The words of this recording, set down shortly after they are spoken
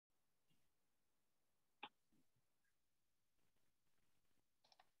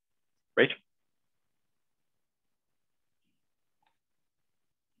Rachel?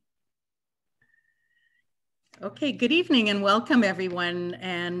 Okay, good evening and welcome everyone.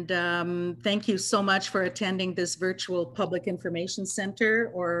 And thank you so much for attending this virtual Public Information Center,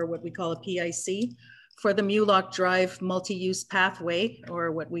 or what we call a PIC, for the Mulock Drive Multi-Use Pathway,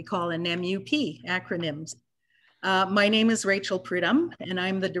 or what we call an MUP acronyms. My name is Rachel Prudhomme, and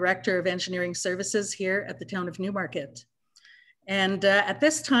I'm the Director of Engineering Services here at the Town of Newmarket. And at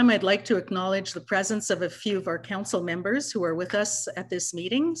this time, I'd like to acknowledge the presence of a few of our council members who are with us at this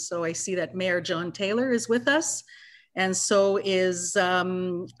meeting. So I see that Mayor John Taylor is with us, and so is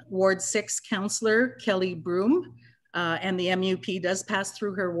Ward 6 Councillor Kelly Broom, and the MUP does pass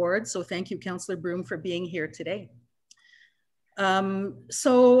through her ward. So thank you, Councillor Broom, for being here today. On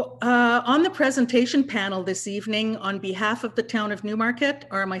the presentation panel this evening, on behalf of the Town of Newmarket,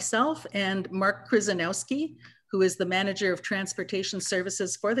 are myself and Mark Krzyzanowski, who is the Manager of Transportation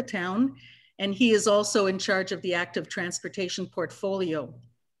Services for the town, and he is also in charge of the active transportation portfolio.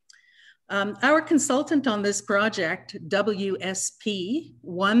 Our consultant on this project, WSP,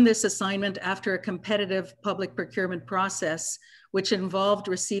 won this assignment after a competitive public procurement process, which involved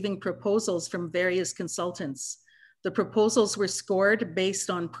receiving proposals from various consultants. The proposals were scored based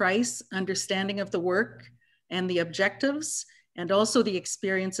on price, understanding of the work, and the objectives, and also the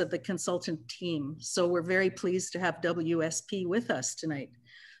experience of the consultant team. So we're very pleased to have WSP with us tonight.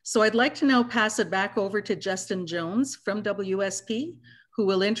 So I'd like to now pass it back over to Justin Jones from WSP, who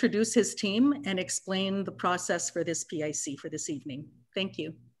will introduce his team and explain the process for this PIC for this evening. Thank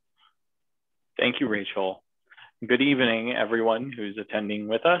you. Thank you, Rachel. Good evening, everyone who's attending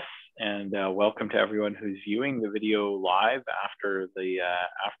with us, and welcome to everyone who's viewing the video live after the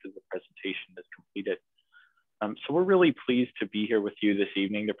presentation is completed. So we're really pleased to be here with you this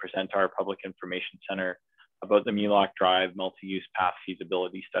evening to present our Public Information Center about the Mulock Drive Multi-Use Path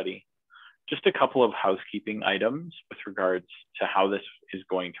Feasibility Study. Just a couple of housekeeping items with regards to how this is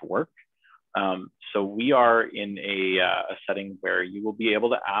going to work. So we are in a setting where you will be able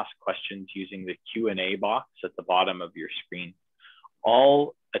to ask questions using the Q&A box at the bottom of your screen.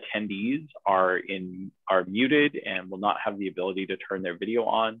 All attendees are muted and will not have the ability to turn their video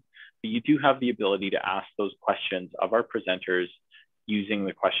on, but you do have the ability to ask those questions of our presenters using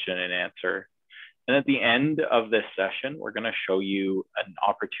the question and answer. And at the end of this session, we're going to show you an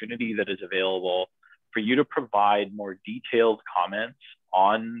opportunity that is available for you to provide more detailed comments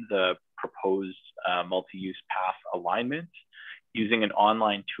on the proposed multi-use path alignment using an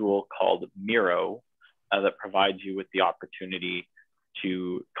online tool called Miro that provides you with the opportunity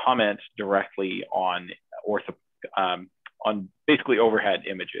to comment directly on basically overhead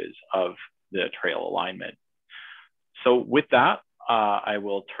images of the trail alignment. So with that, I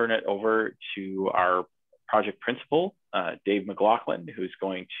will turn it over to our project principal, Dave McLaughlin, who's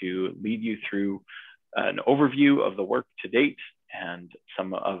going to lead you through an overview of the work to date and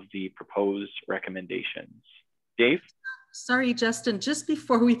some of the proposed recommendations. Dave? Sorry, Justin, just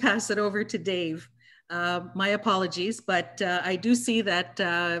before we pass it over to Dave, my apologies, but I do see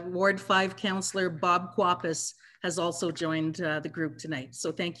that Ward 5 Councillor Bob Quapis has also joined the group tonight.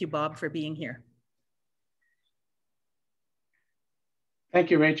 So thank you, Bob, for being here. Thank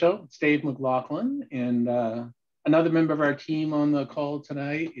you, Rachel. It's Dave McLaughlin, and another member of our team on the call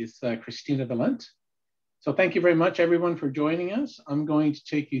tonight is Christina Valent. So thank you very much, everyone, for joining us. I'm going to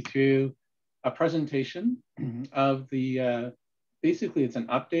take you through a presentation of the, basically it's an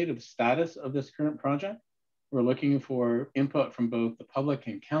update of the status of this current project. We're looking for input from both the public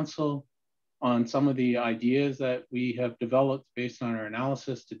and council on some of the ideas that we have developed based on our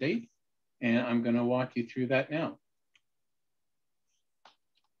analysis to date. And I'm going to walk you through that now.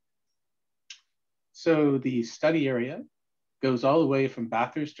 So the study area goes all the way from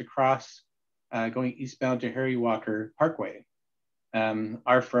Bathurst across, going eastbound to Harry Walker Parkway.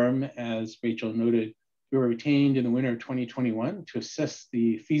 Our firm, as Rachel noted, we were retained in the winter of 2021 to assess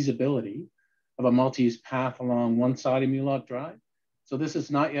the feasibility of a multi-use path along one side of Mulock Drive. So this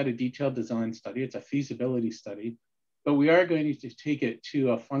is not yet a detailed design study, it's a feasibility study, but we are going to take it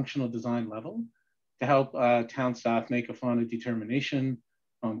to a functional design level to help town staff make a final determination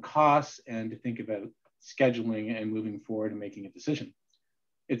on costs and to think about scheduling and moving forward and making a decision.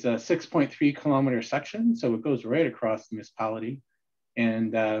 It's a 6.3 kilometer section, so it goes right across the municipality.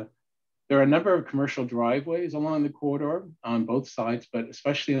 And there are a number of commercial driveways along the corridor on both sides, but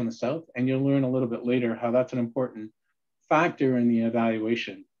especially on the south. And you'll learn a little bit later how that's an important factor in the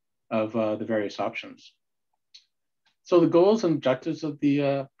evaluation of the various options. So the goals and objectives of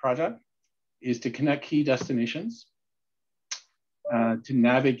the project is to connect key destinations, to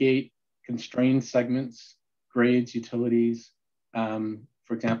navigate constrained segments, grades, utilities, for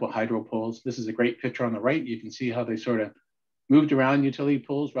for example, hydro poles. This is a great picture on the right. You can see how they sort of moved around utility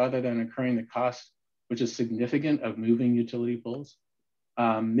poles rather than incurring the cost, which is significant, of moving utility poles.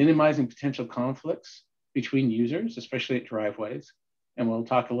 Minimizing potential conflicts between users, especially at driveways. And we'll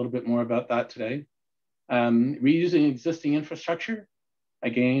talk a little bit more about that today. Reusing existing infrastructure.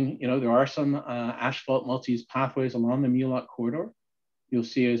 Again, there are some asphalt multi-use pathways along the Mulock corridor. You'll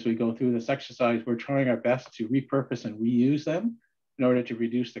see as we go through this exercise, we're trying our best to repurpose and reuse them in order to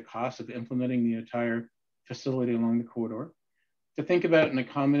reduce the cost of implementing the entire facility along the corridor. To think about and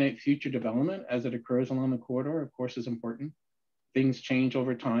accommodate future development as it occurs along the corridor, of course, is important. Things change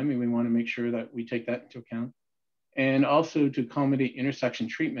over time, and we want to make sure that we take that into account. And also to accommodate intersection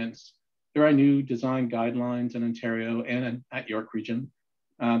treatments, there are new design guidelines in Ontario and at York Region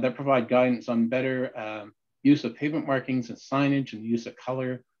that provide guidance on better use of pavement markings and signage and use of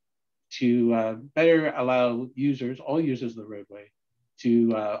color to better allow users, all users of the roadway,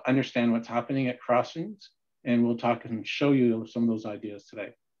 to understand what's happening at crossings. And we'll talk and show you some of those ideas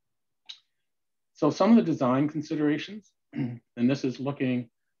today. So some of the design considerations, and this is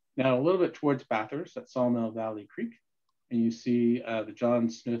looking now a little bit towards Bathurst at Sawmill Valley Creek. And you see the John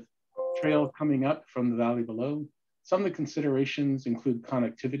Smith Trail coming up from the valley below. Some of the considerations include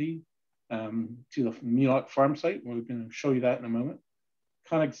connectivity to the Mulock farm site. We're going to show you that in a moment.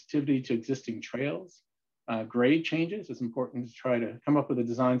 Connectivity to existing trails. Grade changes. It's important to try to come up with a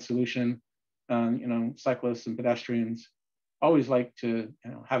design solution. Cyclists and pedestrians always like to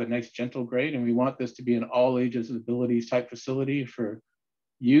have a nice gentle grade, and we want this to be an all ages and abilities type facility for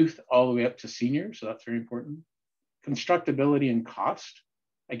youth all the way up to seniors, so that's very important. Constructability and cost.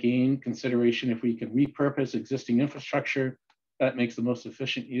 Again, consideration if we can repurpose existing infrastructure, that makes the most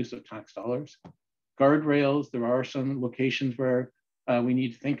efficient use of tax dollars. Guardrails, there are some locations where we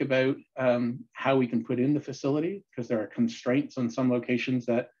need to think about how we can put in the facility, because there are constraints on some locations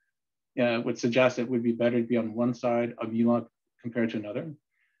that would suggest it would be better to be on one side of Mulock compared to another.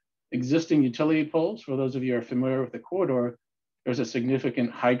 Existing utility poles, for those of you who are familiar with the corridor, there's a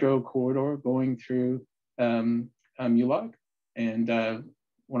significant hydro corridor going through Mulock. And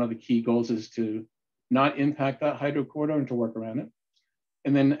one of the key goals is to not impact that hydro corridor and to work around it.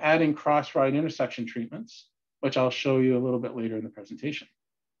 And then adding cross-ride intersection treatments, which I'll show you a little bit later in the presentation.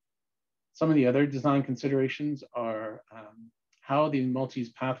 Some of the other design considerations are how the multi-use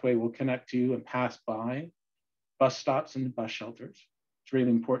pathway will connect to and pass by bus stops and bus shelters. It's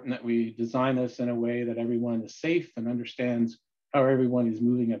really important that we design this in a way that everyone is safe and understands how everyone is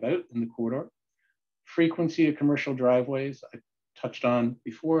moving about in the corridor. Frequency of commercial driveways, I touched on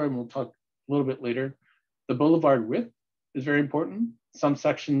before, and we'll talk a little bit later. The boulevard width is very important. Some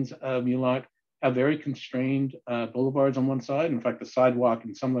sections of Mulock have very constrained boulevards on one side. In fact, the sidewalk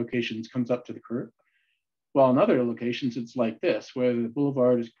in some locations comes up to the curb. While in other locations, it's like this, where the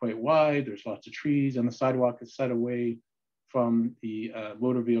boulevard is quite wide, there's lots of trees, and the sidewalk is set away from the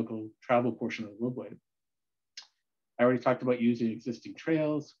motor vehicle travel portion of the roadway. I already talked about using existing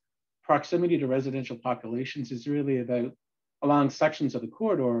trails. Proximity to residential populations is really about allowing sections of the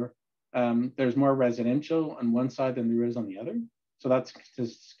corridor. There's more residential on one side than there is on the other. So that's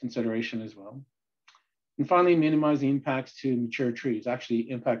consideration as well. And finally, minimizing impacts to mature trees.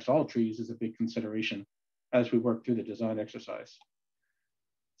 Actually, impacts to all trees is a big consideration as we work through the design exercise.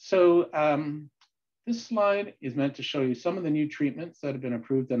 So this slide is meant to show you some of the new treatments that have been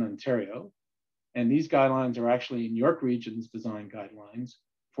approved in Ontario. And these guidelines are actually in York Region's design guidelines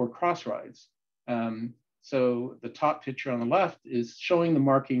for crossrides. So the top picture on the left is showing the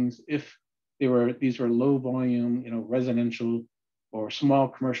markings if these were low volume, residential or small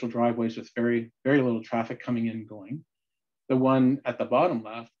commercial driveways with very, very little traffic coming in and going. The one at the bottom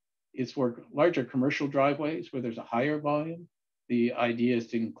left is for larger commercial driveways where there's a higher volume. The idea is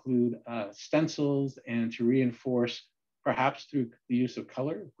to include stencils and to reinforce, perhaps through the use of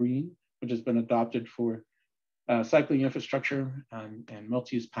color, green, which has been adopted for cycling infrastructure and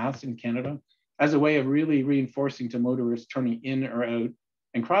multi-use paths in Canada, as a way of really reinforcing to motorists turning in or out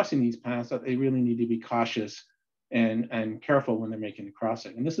and crossing these paths that they really need to be cautious and careful when they're making the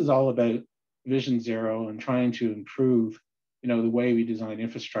crossing. And this is all about Vision Zero and trying to improve the way we design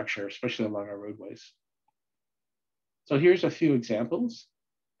infrastructure, especially along our roadways. So here's a few examples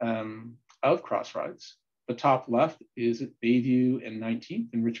of crossrides. The top left is at Bayview and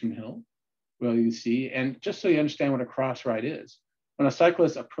 19th in Richmond Hill, where you see, and just so you understand what a crossride is, when a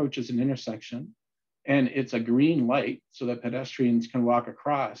cyclist approaches an intersection and it's a green light so that pedestrians can walk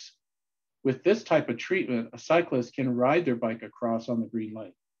across, with this type of treatment, a cyclist can ride their bike across on the green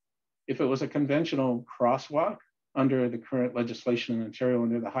light. If it was a conventional crosswalk under the current legislation in Ontario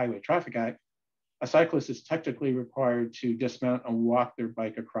under the Highway Traffic Act, a cyclist is technically required to dismount and walk their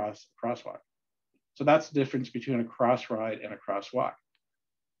bike across a crosswalk. So that's the difference between a cross ride and a crosswalk.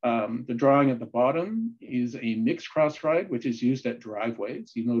 The drawing at the bottom is a mixed cross ride, which is used at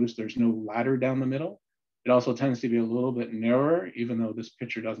driveways. You notice there's no ladder down the middle. It also tends to be a little bit narrower, even though this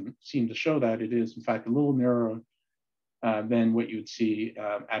picture doesn't seem to show that. It is, in fact, a little narrower than what you would see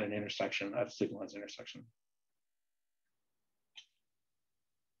at an intersection, at a signalized intersection.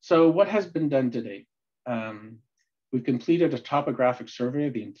 So what has been done to date? We've completed a topographic survey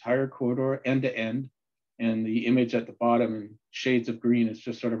of the entire corridor end to end, and the image at the bottom in shades of green is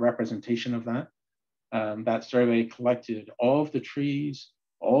just sort of representation of that. That survey collected all of the trees,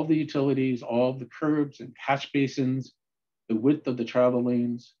 all of the utilities, all of the curbs and catch basins, the width of the travel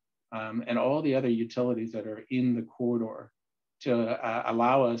lanes, and all the other utilities that are in the corridor to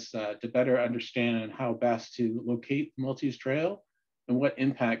allow us to better understand how best to locate the multi-use trail and what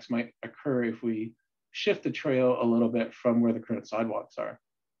impacts might occur if we shift the trail a little bit from where the current sidewalks are.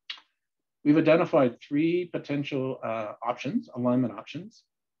 We've identified 3 potential options, alignment options.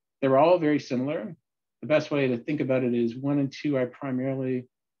 They're all very similar. The best way to think about it is 1 and 2 are primarily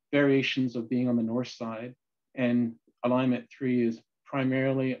variations of being on the north side, and alignment 3 is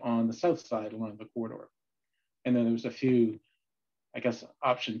primarily on the south side along the corridor. And then there's a few, I guess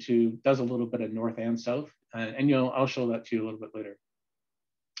option 2 does a little bit of north and south, and I'll show that to you a little bit later.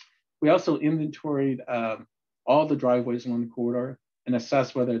 We also inventoried all the driveways along the corridor and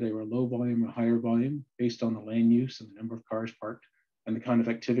assessed whether they were low volume or higher volume based on the land use and the number of cars parked and the kind of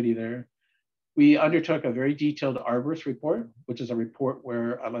activity there. We undertook a very detailed arborist report, which is a report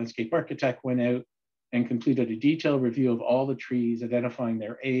where a landscape architect went out and completed a detailed review of all the trees, identifying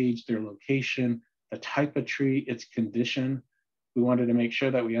their age, their location, the type of tree, its condition. We wanted to make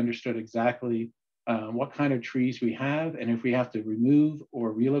sure that we understood exactly what kind of trees we have, and if we have to remove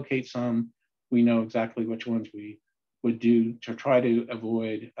or relocate some, we know exactly which ones we would do to try to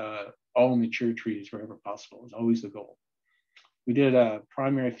avoid all mature trees wherever possible. Is always the goal. We did a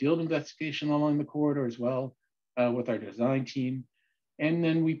primary field investigation along the corridor as well with our design team. And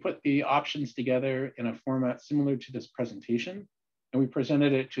then we put the options together in a format similar to this presentation. And we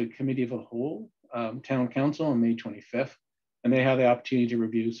presented it to a committee of the whole, town council on May 25th. And they had the opportunity to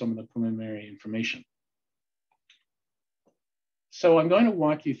review some of the preliminary information. So I'm going to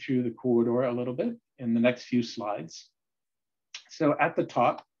walk you through the corridor a little bit in the next few slides. So at the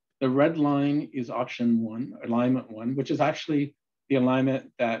top, the red line is option 1, alignment 1, which is actually the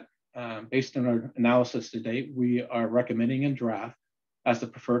alignment that, based on our analysis to date, we are recommending in draft as the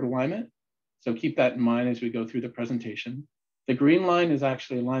preferred alignment. So keep that in mind as we go through the presentation. The green line is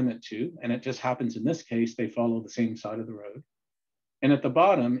actually alignment 2, and it just happens in this case, they follow the same side of the road. And at the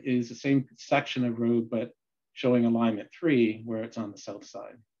bottom is the same section of road, but showing alignment 3, where it's on the south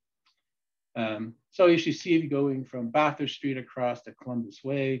side. So as you see, going from Bathurst Street across to Columbus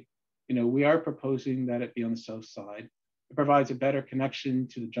Way, we are proposing that it be on the south side. It provides a better connection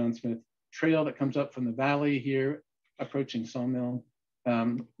to the John Smith Trail that comes up from the valley here, approaching Sawmill.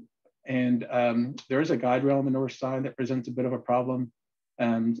 There is a guide rail on the north side that presents a bit of a problem.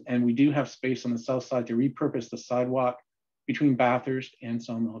 And we do have space on the south side to repurpose the sidewalk between Bathurst and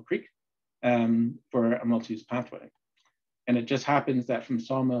Sawmill Creek for a multi-use pathway. And it just happens that from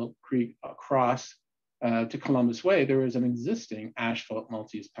Sawmill Creek across to Columbus Way, there is an existing asphalt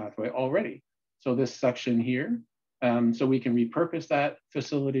multi-use pathway already. So this section here, so we can repurpose that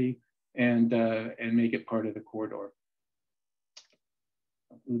facility and make it part of the corridor.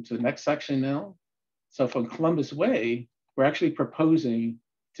 I'll move to the next section now. So from Columbus Way, we're actually proposing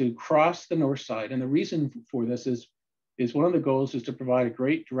to cross the north side. And the reason for this is one of the goals is to provide a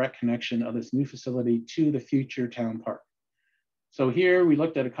great direct connection of this new facility to the future town park. So here we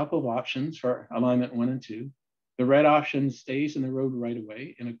looked at a couple of options for alignment 1 and 2. The red option stays in the road right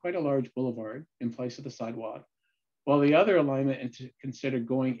away in quite a large boulevard in place of the sidewalk, while the other alignment considered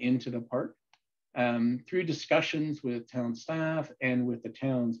going into the park. Through discussions with town staff and with the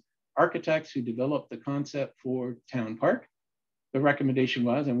town's architects who developed the concept for town park, the recommendation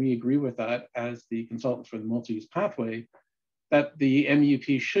was, and we agree with that as the consultants for the multi-use pathway, that the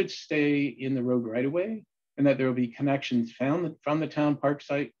MUP should stay in the road right away, and that there will be connections found from the town park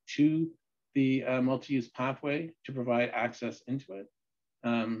site to the multi-use pathway to provide access into it.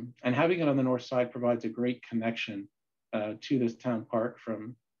 And having it on the north side provides a great connection to this town park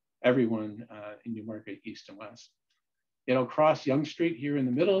from everyone in Newmarket, east and west. It'll cross Yonge Street here in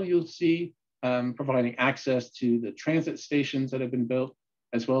the middle, you'll see, providing access to the transit stations that have been built,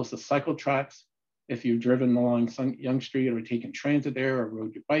 as well as the cycle tracks. If you've driven along Yonge Street or taken transit there or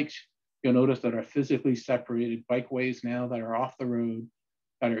rode your bikes, you'll notice that are physically separated bikeways now that are off the road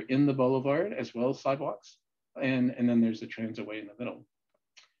that are in the boulevard as well as sidewalks. And then there's the transitway in the middle.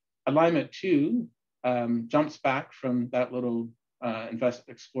 Alignment 2 jumps back from that little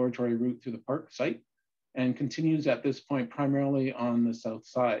exploratory route through the park site and continues at this point primarily on the south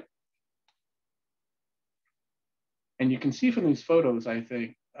side. And you can see from these photos, I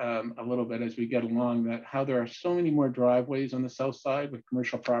think, a little bit as we get along, that how there are so many more driveways on the south side with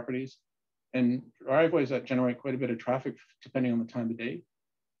commercial properties, and driveways that generate quite a bit of traffic depending on the time of day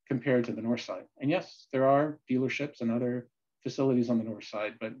compared to the north side. And yes, there are dealerships and other facilities on the north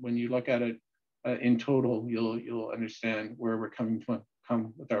side, but when you look at it in total, you'll understand where we're come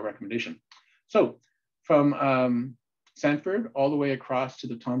with our recommendation. So from Sanford all the way across to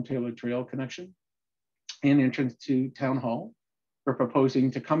the Tom Taylor Trail connection and entrance to Town Hall, we're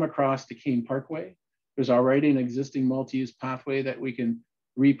proposing to come across to Kane Parkway. There's already an existing multi-use pathway that we can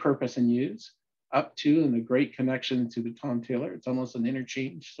repurpose and use up to, and a great connection to the Tom Taylor. It's almost an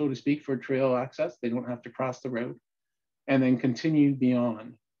interchange, so to speak, for trail access. They don't have to cross the road, and then continue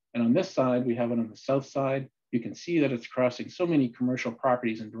beyond. And on this side, we have it on the south side. You can see that it's crossing so many commercial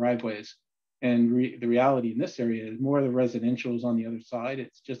properties and driveways. And the reality in this area is more of the residential is on the other side.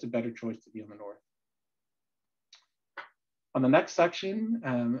 It's just a better choice to be on the north. On the next section,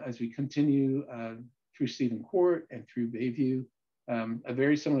 as we continue through Stephen Court and through Bayview, a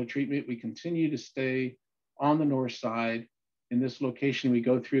very similar treatment. We continue to stay on the north side. In this location, we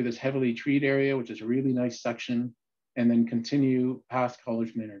go through this heavily treed area, which is a really nice section, and then continue past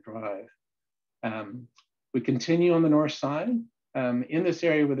College Manor Drive. We continue on the north side. In this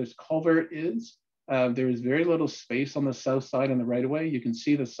area where this culvert is, there is very little space on the south side on the right of way. You can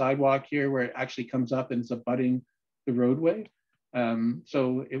see the sidewalk here where it actually comes up and is abutting the roadway.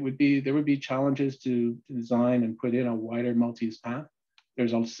 So there would be challenges to design and put in a wider multi-use path.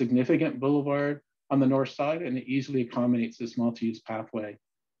 There's a significant boulevard on the north side, and it easily accommodates this multi-use pathway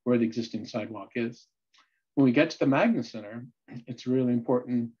where the existing sidewalk is. When we get to the Magna Center, it's really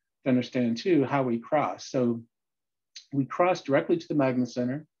important to understand too how we cross. So we cross directly to the Magna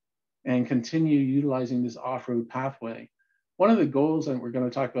Center and continue utilizing this off-road pathway. One of the goals that we're going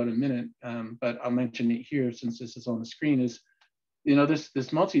to talk about in a minute, but I'll mention it here since this is on the screen, is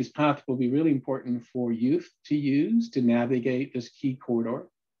this multi-use path will be really important for youth to use to navigate this key corridor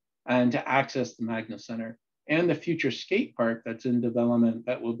and to access the Magna Center and the future skate park that's in development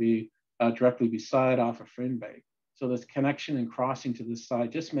that will be directly beside off of Friend Bay. So this connection and crossing to this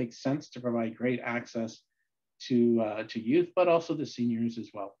side just makes sense to provide great access to youth, but also the seniors as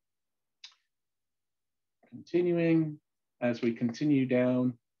well. Continuing, as we continue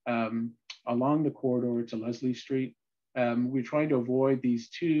down along the corridor to Leslie Street, we're trying to avoid these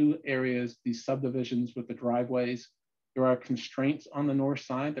two areas, these subdivisions with the driveways. There are constraints on the north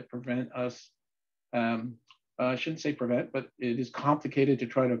side that prevent us, I shouldn't say prevent, but it is complicated to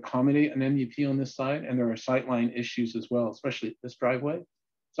try to accommodate an MUP on this side, and there are sightline issues as well, especially at this driveway.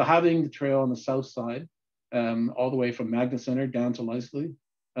 So having the trail on the south side, all the way from Magna Center down to Leslie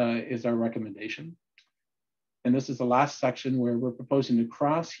is our recommendation. And this is the last section where we're proposing to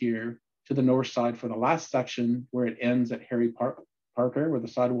cross here to the north side for the last section where it ends at Harry Parker, where the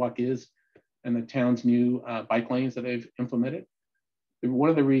sidewalk is, and the town's new bike lanes that they've implemented.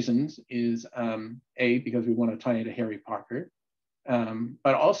 One of the reasons is A, because we want to tie into Harry Parker,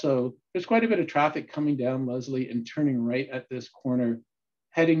 but also there's quite a bit of traffic coming down Leslie and turning right at this corner,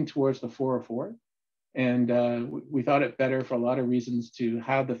 heading towards the 404. And we thought it better for a lot of reasons to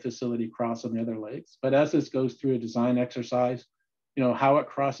have the facility cross on the other legs. But as this goes through a design exercise, how it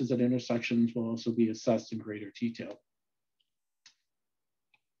crosses at intersections will also be assessed in greater detail.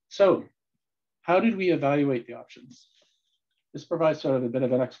 So how did we evaluate the options? This provides sort of a bit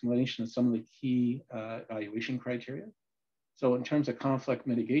of an explanation of some of the key evaluation criteria. So in terms of conflict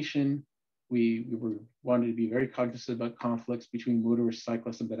mitigation, we wanted to be very cognizant about conflicts between motorists,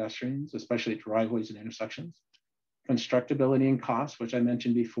 cyclists, and pedestrians, especially at driveways and intersections. Constructability and cost, which I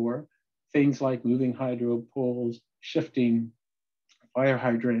mentioned before, things like moving hydro poles, shifting fire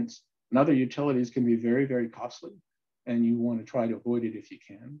hydrants, and other utilities can be very, very costly, and you want to try to avoid it if you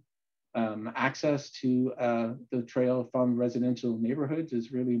can. Access to the trail from residential neighborhoods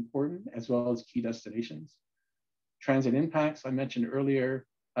is really important, as well as key destinations. Transit impacts, I mentioned earlier,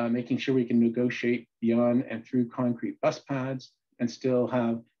 making sure we can negotiate beyond and through concrete bus pads and still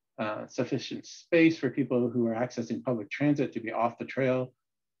have sufficient space for people who are accessing public transit to be off the trail.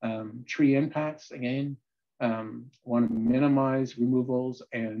 Tree impacts, again, want to minimize removals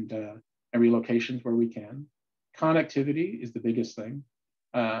and relocations where we can. Connectivity is the biggest thing.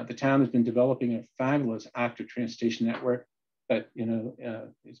 The town has been developing a fabulous active transportation network that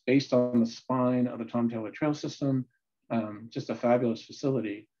is based on the spine of the Tom Taylor Trail system, just a fabulous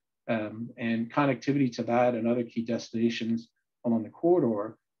facility. And connectivity to that and other key destinations along the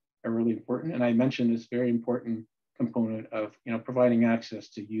corridor are really important. And I mentioned this very important component of providing access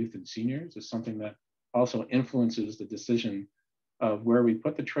to youth and seniors is something that also influences the decision of where we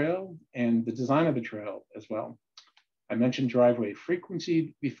put the trail and the design of the trail as well. I mentioned driveway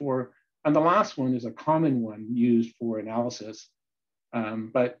frequency before, and the last one is a common one used for analysis.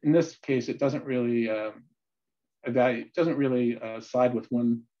 But in this case, it doesn't really side with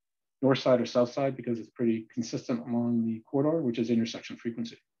one north side or south side because it's pretty consistent along the corridor, which is intersection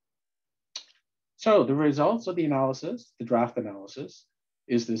frequency. So the results of the analysis, the draft analysis,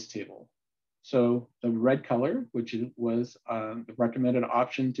 is this table. So the red color, which was the recommended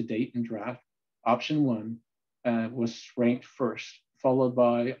option to date in draft, option 1 was ranked first, followed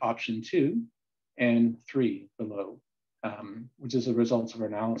by option 2 and 3 below, which is the results of our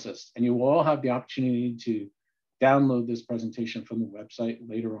analysis. And you will all have the opportunity to download this presentation from the website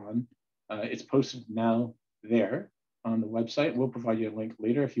later on. It's posted now there on the website. We'll provide you a link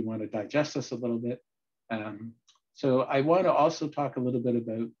later if you want to digest this a little bit. So I want to also talk a little bit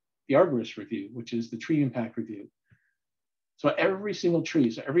about the arborist review, which is the tree impact review. So every single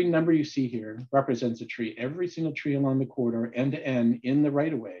tree, so every number you see here represents a tree. Every single tree along the corridor, end to end in the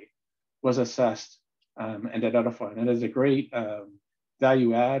right of way, was assessed and identified. And it is a great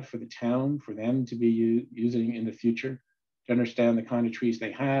value add for the town, for them to be using in the future to understand the kind of trees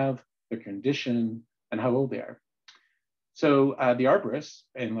they have, their condition, and how old they are. So the arborist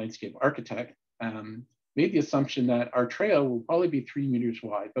and landscape architect made the assumption that our trail will probably be 3 meters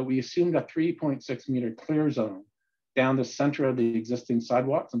wide, but we assumed a 3.6 meter clear zone down the center of the existing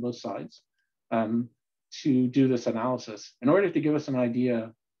sidewalks on both sides to do this analysis in order to give us an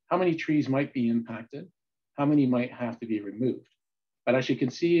idea how many trees might be impacted, how many might have to be removed. But as you can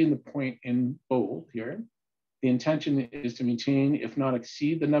see in the point in bold here, the intention is to maintain, if not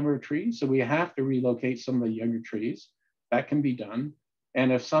exceed, the number of trees. So we have to relocate some of the younger trees. That can be done.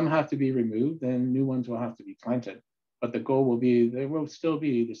 And if some have to be removed, then new ones will have to be planted. But the goal will be, there will still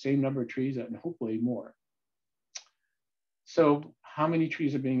be the same number of trees and hopefully more. So how many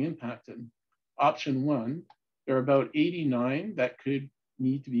trees are being impacted? Option 1, there are about 89 that could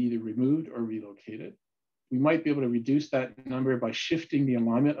need to be either removed or relocated. We might be able to reduce that number by shifting the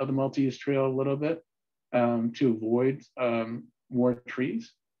alignment of the multi-use trail a little bit to avoid more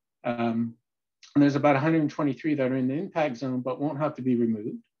trees. And there's about 123 that are in the impact zone but won't have to be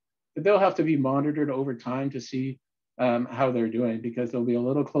removed. But they'll have to be monitored over time to see how they're doing because they'll be a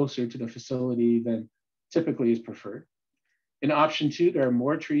little closer to the facility than typically is preferred. In option 2, there are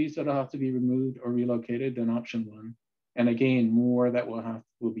more trees that will have to be removed or relocated than option 1. And again, more that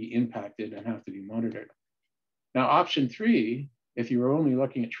will be impacted and have to be monitored. Now, option 3, if you were only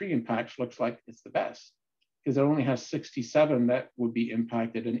looking at tree impacts, looks like it's the best because it only has 67 that would be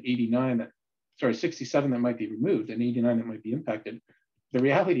impacted and 67 that might be removed and 89 that might be impacted. The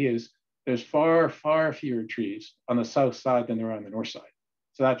reality is there's far, far fewer trees on the south side than there are on the north side.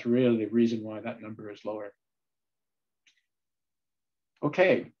 So that's really the reason why that number is lower.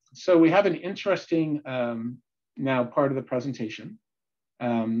 Okay, so we have an interesting now part of the presentation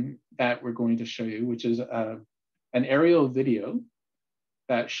that we're going to show you, which is an aerial video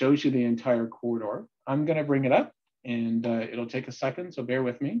that shows you the entire corridor. I'm going to bring it up and it'll take a second, so bear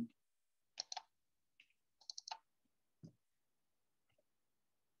with me.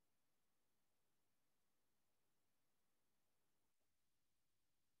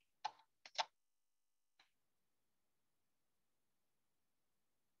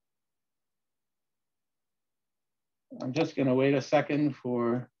 I'm just going to wait a second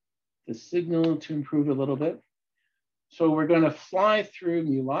for the signal to improve a little bit. So we're going to fly through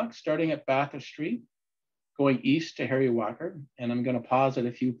Mulock, starting at Bathurst Street, going east to Harry Walker. And I'm going to pause at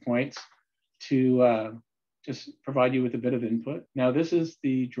a few points to just provide you with a bit of input. Now, this is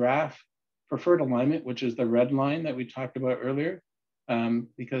the draft preferred alignment, which is the red line that we talked about earlier,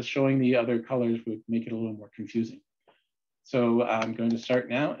 because showing the other colors would make it a little more confusing. So I'm going to start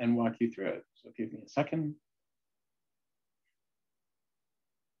now and walk you through it. So give me a second.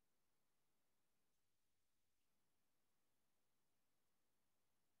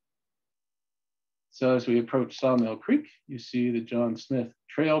 So as we approach Sawmill Creek, you see the John Smith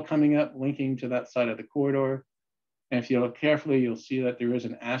Trail coming up, linking to that side of the corridor. And if you look carefully, you'll see that there is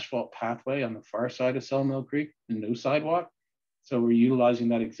an asphalt pathway on the far side of Sawmill Creek and no sidewalk. So we're utilizing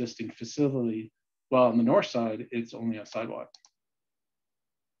that existing facility, while on the north side, it's only a sidewalk.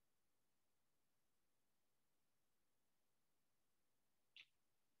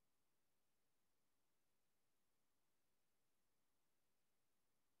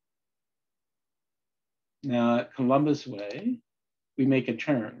 Now at Columbus Way, we make a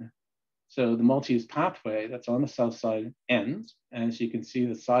turn. So the multi-use pathway that's on the south side ends. And as you can see,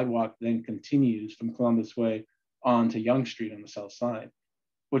 the sidewalk then continues from Columbus Way on to Yonge Street on the south side,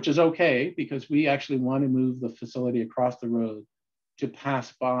 which is okay because we actually want to move the facility across the road to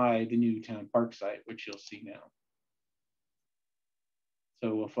pass by the new town park site, which you'll see now.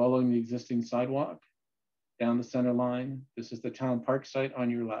 So we're following the existing sidewalk down the center line. This is the town park site on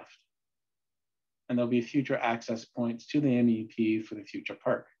your left. And there'll be future access points to the MUP for the future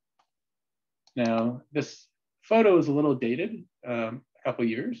park. Now, this photo is a little dated, a couple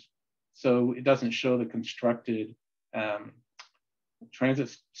years, so it doesn't show the constructed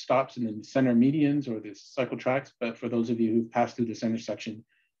transit stops in the center medians or the cycle tracks, but for those of you who've passed through this intersection,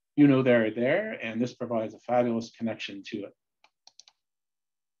 you know they're there, and this provides a fabulous connection to it.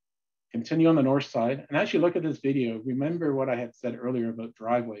 Continue on the north side, and as you look at this video, remember what I had said earlier about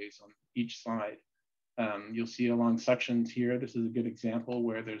driveways on each side. You'll see along sections here, this is a good example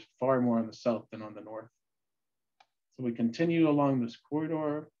where there's far more on the south than on the north. So we continue along this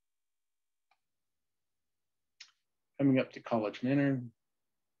corridor, coming up to College Manor,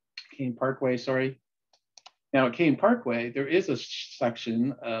 Kane Parkway, sorry. Now at Kane Parkway, there is a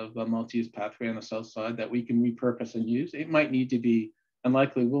section of a multi-use pathway on the south side that we can repurpose and use. It might need to be, and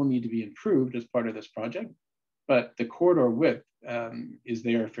likely will need to be improved as part of this project, but the corridor width is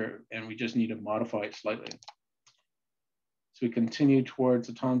there for, and we just need to modify it slightly. So we continue towards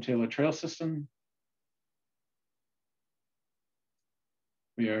the Tom Taylor Trail System.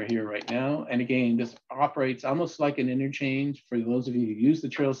 We are here right now. And again, this operates almost like an interchange for those of you who use the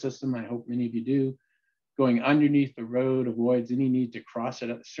trail system. I hope many of you do. Going underneath the road avoids any need to cross it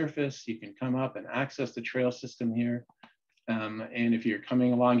at the surface. You can come up and access the trail system here. And if you're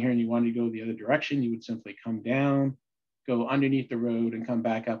coming along here and you want to go the other direction, you would simply come down, go underneath the road and come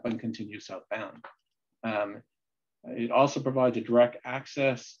back up and continue southbound. It also provides a direct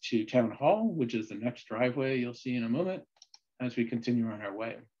access to Town Hall, which is the next driveway you'll see in a moment as we continue on our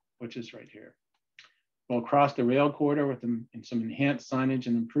way, which is right here. We'll cross the rail corridor with some enhanced signage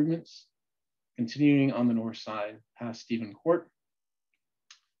and improvements, continuing on the north side past Stephen Court.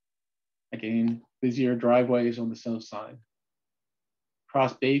 Again, busier driveways on the south side.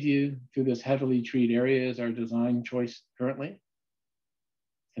 Cross Bayview through this heavily treed area is our design choice currently.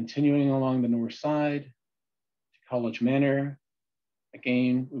 Continuing along the north side to College Manor.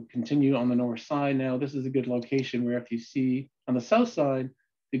 Again, we continue on the north side. Now, this is a good location where if you see on the south side,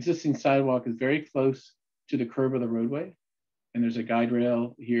 the existing sidewalk is very close to the curb of the roadway. And there's a guide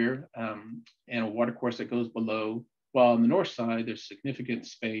rail here and a water course that goes below. While on the north side, there's significant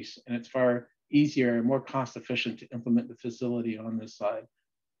space and it's far easier and more cost efficient to implement the facility on this side.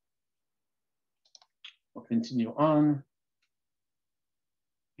 We'll continue on.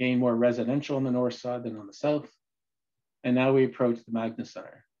 Again, more residential on the north side than on the south. And now we approach the Magna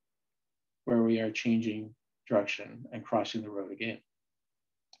Center, where we are changing direction and crossing the road again.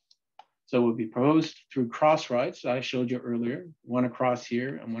 So we'll be proposed through cross rides I showed you earlier, one across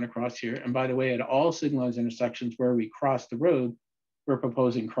here and one across here. And by the way, at all signalized intersections where we cross the road, we're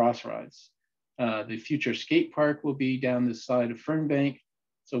proposing cross rides. The future skate park will be down this side of Fernbank.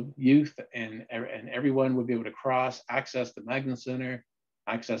 So youth and everyone will be able to cross, access the Magna Center,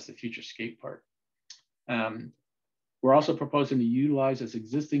 access the future skate park. We're also proposing to utilize this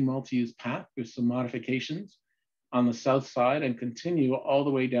existing multi-use path with some modifications on the south side and continue all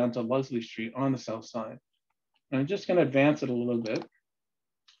the way down to Leslie Street on the south side. And I'm just going to advance it a little bit.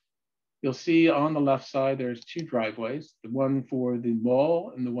 You'll see on the left side, there's two driveways, the one for the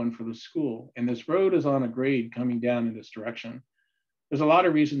mall and the one for the school. And this road is on a grade coming down in this direction. There's a lot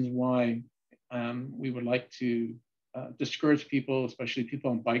of reasons why we would like to discourage people, especially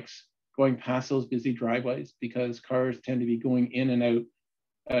people on bikes, going past those busy driveways because cars tend to be going in and out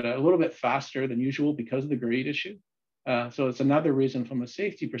at a little bit faster than usual because of the grade issue. So it's another reason from a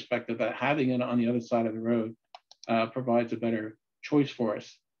safety perspective that having it on the other side of the road provides a better choice for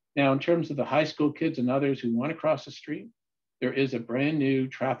us. Now, in terms of the high school kids and others who want to cross the street, there is a brand new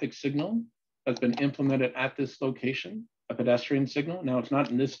traffic signal that's been implemented at this location, a pedestrian signal. Now, it's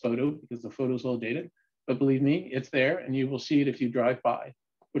not in this photo because the photo is all dated, but believe me, it's there and you will see it if you drive by,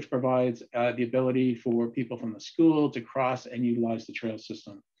 which provides the ability for people from the school to cross and utilize the trail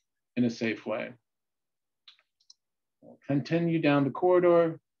system in a safe way. We'll continue down the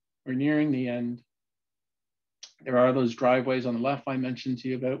corridor. We're nearing the end. There are those driveways on the left I mentioned to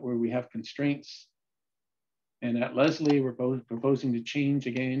you about where we have constraints. And at Leslie, we're both proposing to change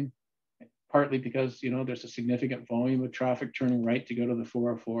again, partly because there's a significant volume of traffic turning right to go to the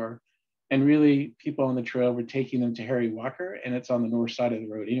 404. And really, people on the trail, we're taking them to Harry Walker, and it's on the north side of the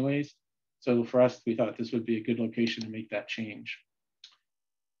road anyways. So for us, we thought this would be a good location to make that change.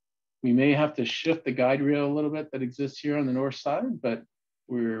 We may have to shift the guide rail a little bit that exists here on the north side, but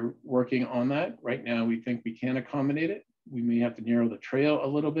we're working on that. Right now, we think we can accommodate it. We may have to narrow the trail a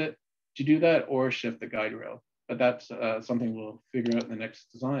little bit to do that or shift the guide rail, but that's something we'll figure out in the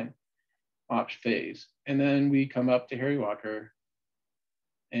next design phase. And then we come up to Harry Walker,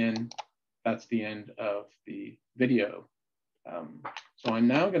 and that's the end of the video. So I'm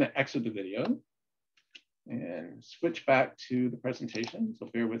now going to exit the video and switch back to the presentation. So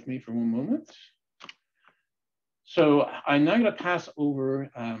bear with me for one moment. So I'm now going to pass over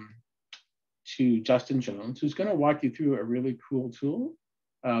to Justin Jones, who's going to walk you through a really cool tool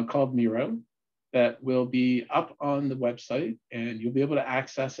called Miro that will be up on the website, and you'll be able to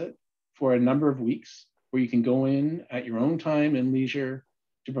access it for a number of weeks, where you can go in at your own time and leisure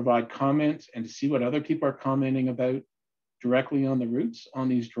to provide comments and to see what other people are commenting about directly on the routes on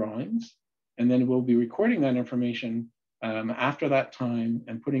these drawings. And then we'll be recording that information after that time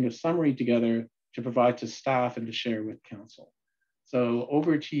and putting a summary together to provide to staff and to share with council. So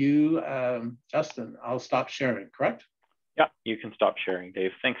over to you, Justin. I'll stop sharing, correct? Yeah, you can stop sharing,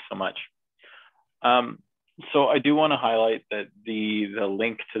 Dave. Thanks so much. So I do want to highlight that the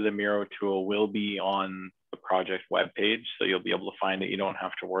link to the Miro tool will be on the project webpage, so you'll be able to find it. You don't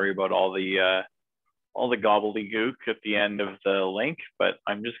have to worry about all the gobbledygook at the end of the link, but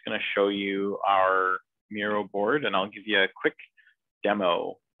I'm just going to show you our Miro board, and I'll give you a quick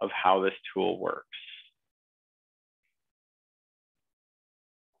demo of how this tool works.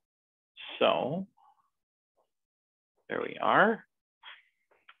 So there we are.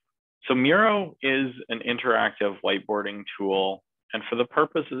 So Miro is an interactive whiteboarding tool, and for the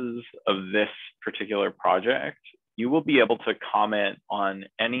purposes of this particular project, you will be able to comment on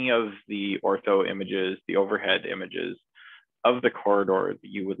any of the ortho images, the overhead images of the corridor that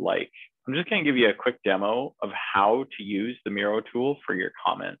you would like. I'm just going to give you a quick demo of how to use the Miro tool for your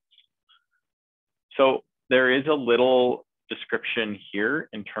comments. So there is a little description here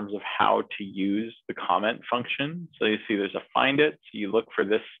in terms of how to use the comment function. So you see there's a find it. So you look for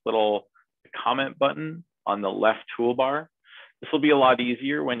this little comment button on the left toolbar. This will be a lot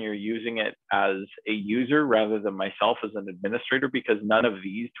easier when you're using it as a user rather than myself as an administrator, because none of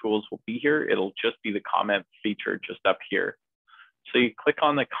these tools will be here. It'll just be the comment feature just up here. So you click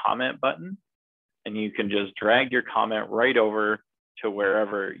on the comment button and you can just drag your comment right over to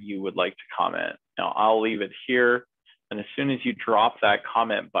wherever you would like to comment. Now I'll leave it here. And as soon as you drop that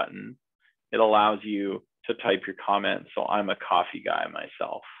comment button, it allows you to type your comment. So I'm a coffee guy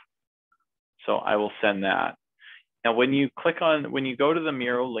myself. So I will send that. Now, when you go to the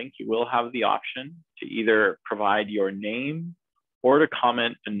Miro link, you will have the option to either provide your name or to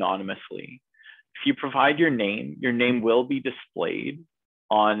comment anonymously. If you provide your name will be displayed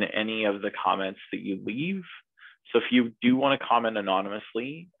on any of the comments that you leave. So if you do want to comment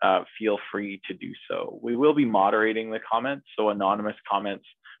anonymously, feel free to do so. We will be moderating the comments, so anonymous comments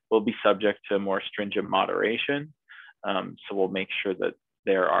will be subject to more stringent moderation. So we'll make sure that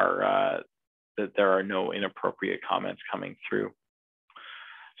there are no inappropriate comments coming through.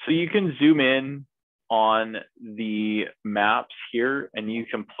 So you can zoom in on the maps here, and you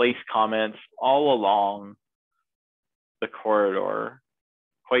can place comments all along the corridor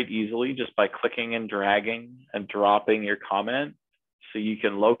quite easily just by clicking and dragging and dropping your comment. So you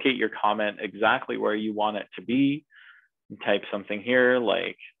can locate your comment exactly where you want it to be and type something here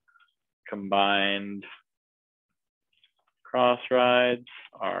like combined cross rides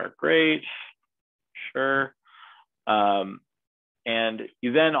are great, sure. And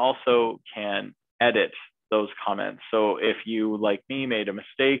you then also can edit those comments. So if you, like me, made a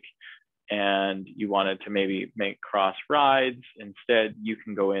mistake and you wanted to maybe make cross rides instead, you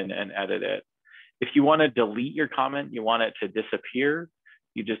can go in and edit it. If you want to delete your comment, you want it to disappear,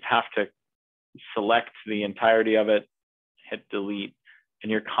 you just have to select the entirety of it, hit delete,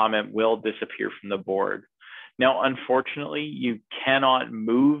 and your comment will disappear from the board. Now, unfortunately, you cannot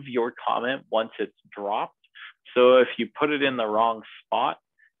move your comment once it's dropped. So if you put it in the wrong spot,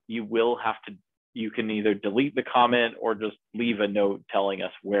 you can either delete the comment or just leave a note telling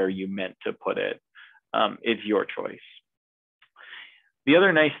us where you meant to put it. It's your choice. The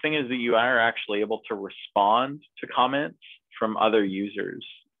other nice thing is that you are actually able to respond to comments from other users.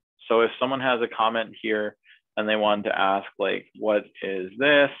 So if someone has a comment here and they want to ask, like, what is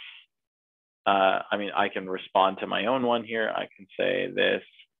this? I mean, I can respond to my own one here. I can say this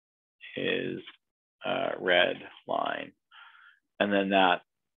is a red line. And then that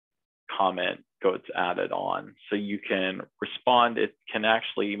comment goes added on. So you can respond. It can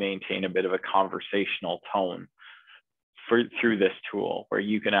actually maintain a bit of a conversational tone through this tool where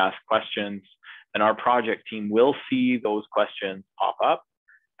you can ask questions, and our project team will see those questions pop up,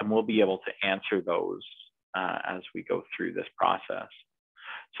 and we'll be able to answer those as we go through this process.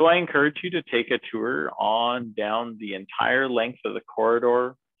 So I encourage you to take a tour on down the entire length of the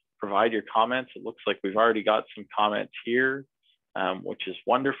corridor, provide your comments. It looks like we've already got some comments here, which is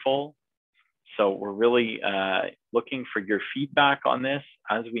wonderful. So we're really looking for your feedback on this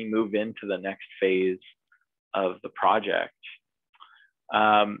as we move into the next phase of the project.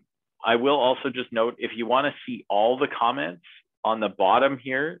 I will also just note, if you want to see all the comments on the bottom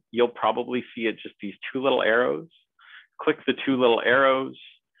here, you'll probably see it just these two little arrows. Click the two little arrows,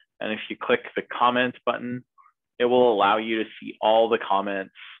 and if you click the comments button, it will allow you to see all the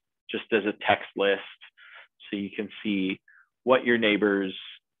comments just as a text list, so you can see what your neighbors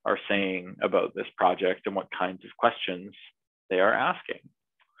are saying about this project and what kinds of questions they are asking.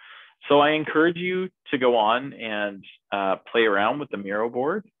 So I encourage you to go on and play around with the Miro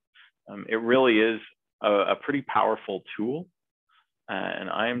board. It really is a pretty powerful tool. And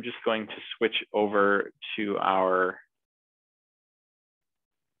I am just going to switch over to our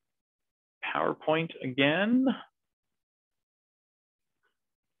PowerPoint again.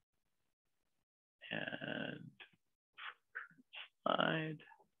 And slide.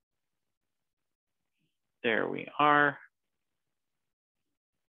 There we are.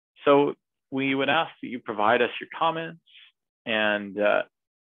 So we would ask that you provide us your comments, and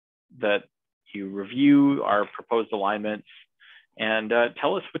that you review our proposed alignments, and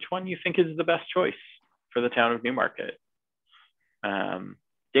tell us which one you think is the best choice for the town of Newmarket.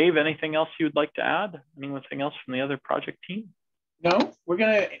 Dave, anything else you would like to add? Anything else from the other project team? No, we're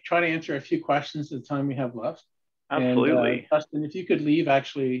going to try to answer a few questions at the time we have left. Absolutely. And, Justin, if you could leave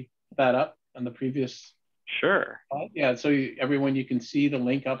actually that up on the previous. Sure. Yeah, so everyone, you can see the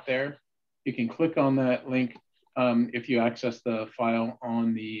link up there. You can click on that link if you access the file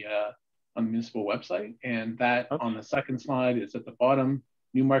on the municipal website, and that on the second slide is at the bottom.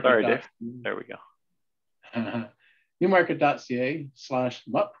 Newmarket. Sorry, Dave. There we go.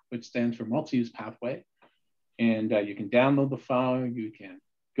 Newmarket.ca/MUP, which stands for multi-use pathway, and you can download the file. You can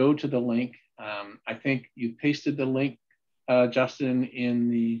go to the link. I think you pasted the link, Justin, in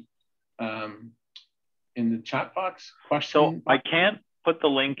the chat box question. So I can't put the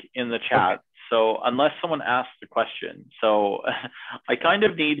link in the chat. Okay. So unless someone asks the question, so I kind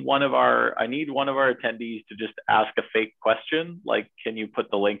of need one of our attendees to just ask a fake question, like, can you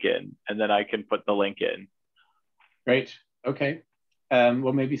put the link in? And then I can put the link in. Great. Okay.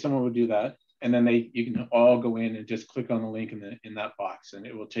 Well, maybe someone will do that, and then you can all go in and just click on the link in that box, and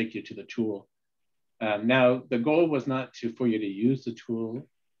it will take you to the tool. Now, the goal was not for you to use the tool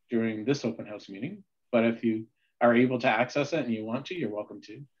during this open house meeting, but if you are able to access it and you want to, you're welcome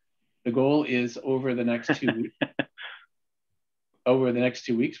to. The goal is over the next 2 weeks. Over the next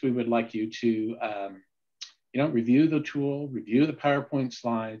 2 weeks, we would like you to, review the tool, review the PowerPoint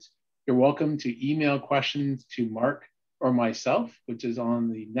slides. You're welcome to email questions to Mark or myself, which is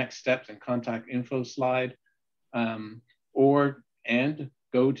on the next steps and contact info slide, and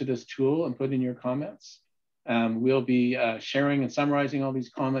go to this tool and put in your comments. We'll be sharing and summarizing all these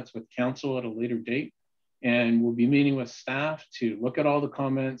comments with council at a later date, and we'll be meeting with staff to look at all the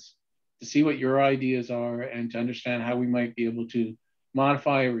comments, to see what your ideas are, and to understand how we might be able to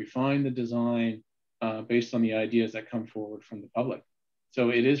modify or refine the design based on the ideas that come forward from the public. So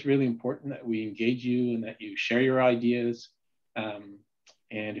it is really important that we engage you and that you share your ideas. And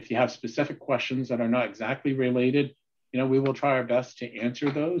if you have specific questions that are not exactly related, we will try our best to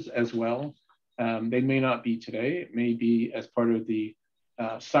answer those as well. They may not be today. It may be as part of the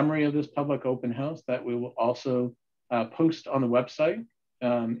summary of this public open house that we will also post on the website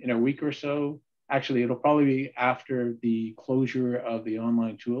in a week or so. Actually, it'll probably be after the closure of the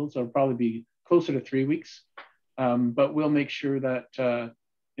online tools. It'll probably be closer to 3 weeks. But we'll make sure that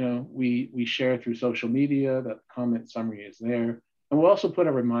we share through social media that the comment summary is there. And we'll also put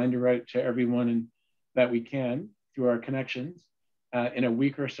a reminder out to everyone that we can through our connections in a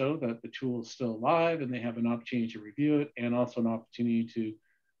week or so that the tool is still live and they have an opportunity to review it, and also an opportunity to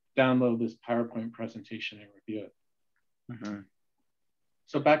download this PowerPoint presentation and review it. Mm-hmm.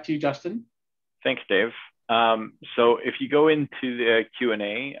 So back to you, Justin. Thanks, Dave. So if you go into the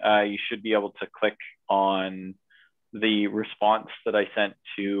Q&A, you should be able to click on the response that I sent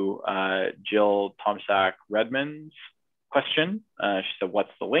to Jill Tomsack Redmond's question. She said,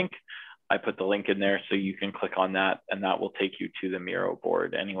 what's the link? I put the link in there so you can click on that, and that will take you to the Miro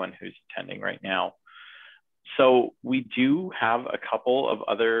board, anyone who's attending right now. So we do have a couple of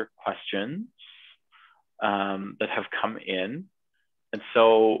other questions that have come in. And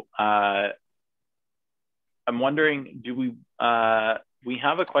so I'm I'm wondering, do we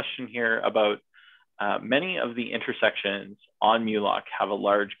have a question here about many of the intersections on Mulock have a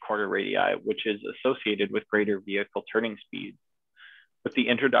large corner radii, which is associated with greater vehicle turning speeds. With the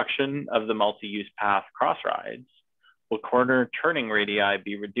introduction of the multi-use path cross rides, will corner turning radii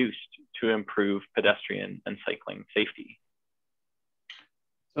be reduced to improve pedestrian and cycling safety?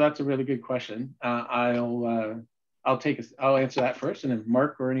 So that's a really good question. I'll answer that first, and then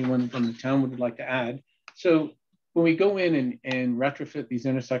Mark or anyone from the town would like to add. So when we go in and retrofit these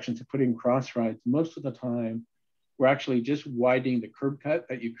intersections and put in cross rides, most of the time we're actually just widening the curb cut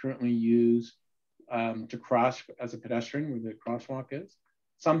that you currently use to cross as a pedestrian where the crosswalk is.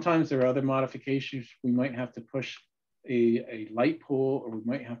 Sometimes there are other modifications. We might have to push a light pole, or we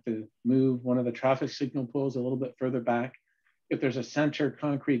might have to move one of the traffic signal poles a little bit further back. If there's a center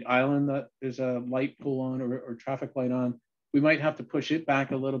concrete island that there's a light pole on or traffic light on, we might have to push it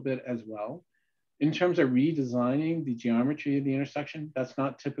back a little bit as well. In terms of redesigning the geometry of the intersection, that's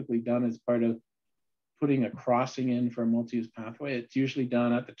not typically done as part of putting a crossing in for a multi-use pathway. It's usually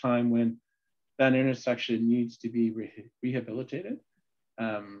done at the time when that intersection needs to be rehabilitated.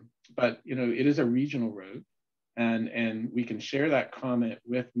 But it is a regional road, and we can share that comment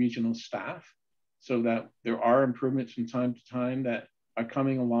with regional staff so that there are improvements from time to time that are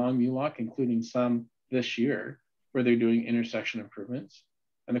coming along Mulock, including some this year where they're doing intersection improvements.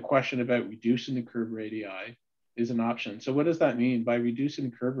 And the question about reducing the curb radii is an option. So what does that mean? By reducing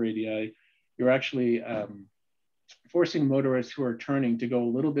the curb radii, you're actually forcing motorists who are turning to go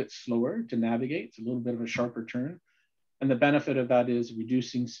a little bit slower to navigate. It's a little bit of a sharper turn. And the benefit of that is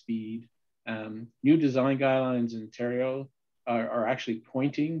reducing speed. New design guidelines in Ontario are actually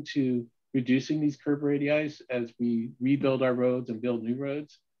pointing to reducing these curb radii as we rebuild our roads and build new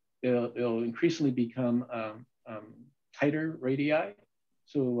roads. They'll increasingly become tighter radii.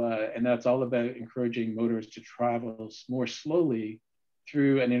 So, and that's all about encouraging motorists to travel more slowly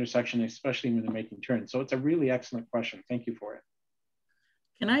through an intersection, especially when they're making turns. So it's a really excellent question. Thank you for it.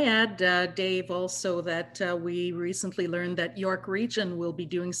 Can I add, Dave, also that we recently learned that York Region will be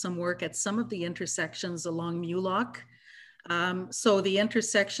doing some work at some of the intersections along Mulock. So the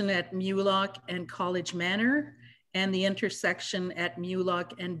intersection at Mulock and College Manor and the intersection at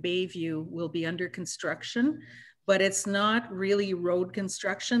Mulock and Bayview will be under construction, but it's not really road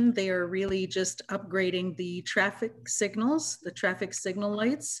construction. They are really just upgrading the traffic signals, the traffic signal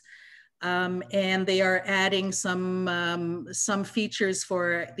lights. And they are adding some features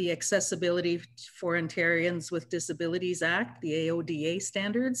for the Accessibility for Ontarians with Disabilities Act, the AODA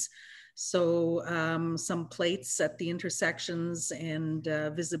standards. So some plates at the intersections and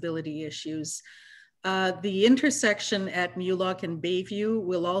visibility issues. The intersection at Mulock and Bayview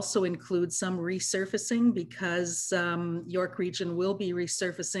will also include some resurfacing because York Region will be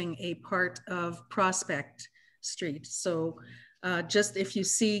resurfacing a part of Prospect Street. So just if you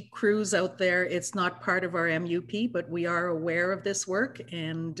see crews out there, it's not part of our MUP, but we are aware of this work,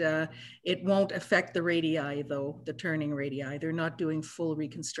 and it won't affect the radii though, the turning radii. They're not doing full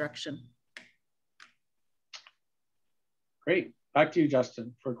reconstruction. Great, back to you,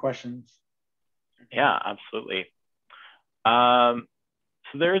 Justin, for questions. Yeah, absolutely.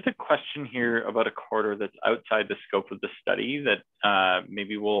 So there is a question here about a corridor that's outside the scope of the study that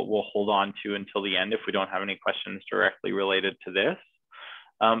maybe we'll hold on to until the end if we don't have any questions directly related to this.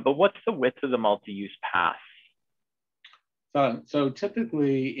 But what's the width of the multi-use path? So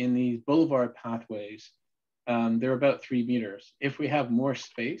typically in these boulevard pathways, they're about 3 meters. If we have more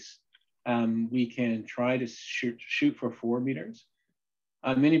space, we can try to shoot for 4 meters.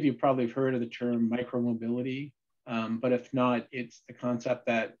 Many of you probably have heard of the term micromobility, but if not, it's the concept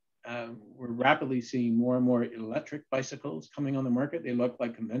that we're rapidly seeing more and more electric bicycles coming on the market. They look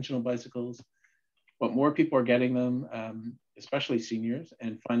like conventional bicycles, but more people are getting them, especially seniors,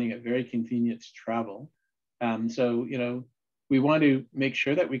 and finding it very convenient to travel. So, we want to make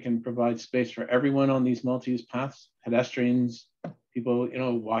sure that we can provide space for everyone on these multi-use paths, pedestrians, people,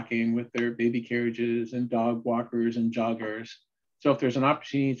 walking with their baby carriages and dog walkers and joggers. So if there's an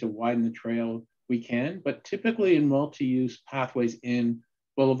opportunity to widen the trail, we can, but typically in multi-use pathways in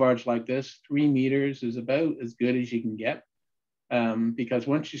boulevards like this, 3 meters is about as good as you can get. Because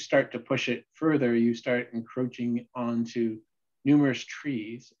once you start to push it further, you start encroaching onto numerous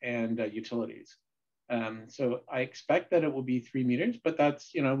trees and utilities. So I expect that it will be 3 meters, but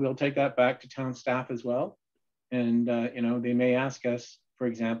that's, we'll take that back to town staff as well. And, they may ask us, for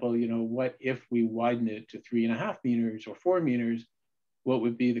example, what if we widen it to 3.5 meters or 4 meters? What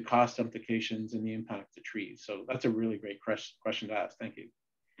would be the cost implications and the impact to trees? So that's a really great question to ask. Thank you.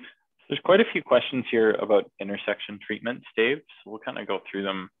 There's quite a few questions here about intersection treatments, Dave. So we'll kind of go through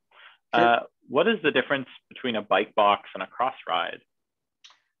them Sure. What is the difference between a bike box and a cross ride?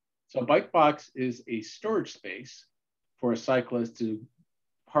 So a bike box is a storage space for a cyclist to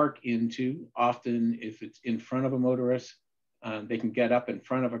park into. Often, if it's in front of a motorist, they can get up in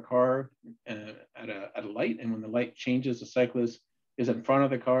front of a car at a light, and when the light changes, the cyclist is in front of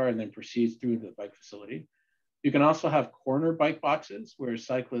the car and then proceeds through the bike facility. You can also have corner bike boxes where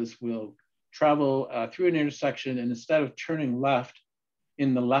cyclists will travel through an intersection, and instead of turning left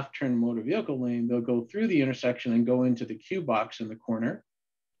in the left turn motor vehicle lane, they'll go through the intersection and go into the queue box in the corner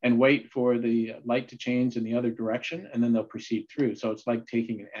and wait for the light to change in the other direction, and then they'll proceed through. So it's like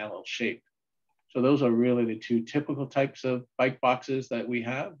taking an L shape. So those are really the two typical types of bike boxes that we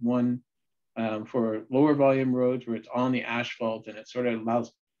have. One for lower volume roads where it's on the asphalt and it sort of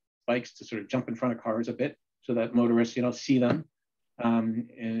allows bikes to sort of jump in front of cars a bit so that motorists, see them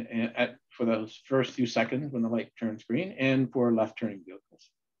for those first few seconds when the light turns green, and for left turning vehicles.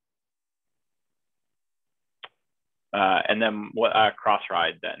 And then what cross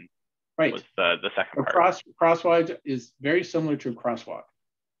ride then? Right. Was the second part. Cross ride is very similar to a crosswalk.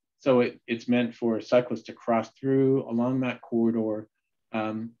 So it's meant for cyclists to cross through along that corridor.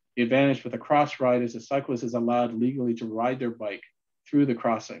 The advantage with a cross ride is a cyclist is allowed legally to ride their bike through the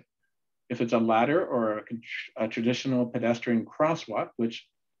crossing. If it's a ladder or a traditional pedestrian crosswalk, which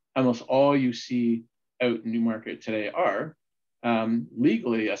almost all you see out in Newmarket today are,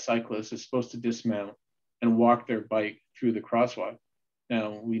 legally a cyclist is supposed to dismount and walk their bike through the crosswalk.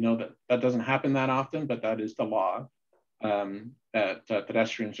 Now, we know that that doesn't happen that often, but that is the law, that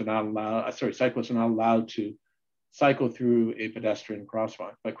pedestrians are not allowed, cyclists are not allowed to cycle through a pedestrian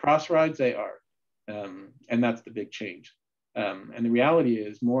crosswalk, but cross rides they are. And that's the big change. And the reality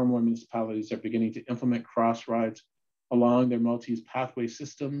is more and more municipalities are beginning to implement cross rides along their multi-use pathway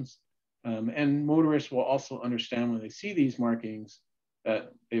systems. And motorists will also understand when they see these markings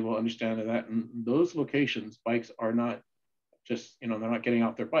that they will understand that in those locations, bikes are not just, they're not getting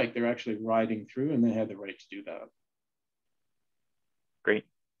off their bike, they're actually riding through, and they have the right to do that. Great.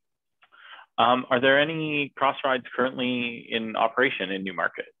 Are there any cross rides currently in operation in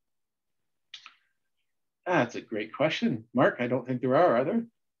Newmarket? That's a great question. Mark, I don't think there are there?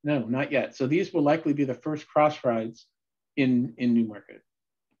 No, not yet. So these will likely be the first cross rides in Newmarket.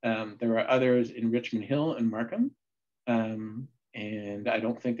 There are others in Richmond Hill and Markham. And I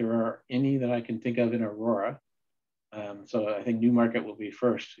don't think there are any that I can think of in Aurora. So I think Newmarket will be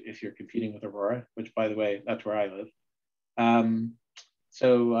first if you're competing with Aurora, which, by the way, that's where I live. And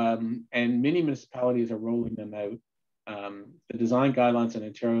many municipalities are rolling them out. The design guidelines in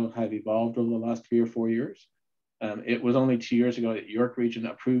Ontario have evolved over the last 3 or 4 years. It was only 2 years ago that York Region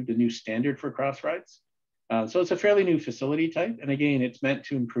approved a new standard for cross rides. So it's a fairly new facility type. And again, it's meant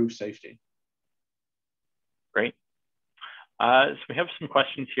to improve safety. Great. So we have some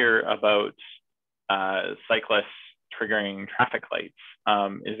questions here about cyclists triggering traffic lights.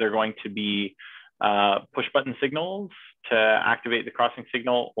 Is there going to be push button signals to activate the crossing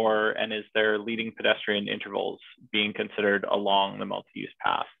signal, and is there leading pedestrian intervals being considered along the multi-use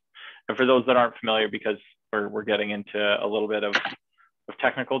path? And for those that aren't familiar, because we're getting into a little bit of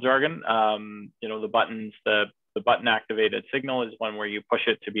technical jargon, the buttons, the button activated signal is one where you push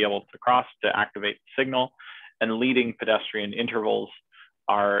it to be able to cross to activate the signal, and leading pedestrian intervals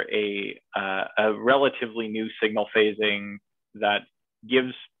are a relatively new signal phasing that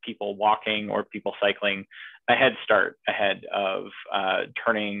gives people walking or people cycling a head start ahead of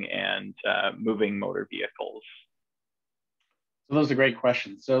turning and moving motor vehicles. So those are great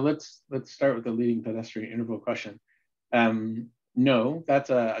questions. So let's start with the leading pedestrian interval question. No, that's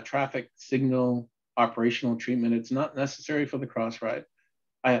a traffic signal operational treatment. It's not necessary for the cross ride.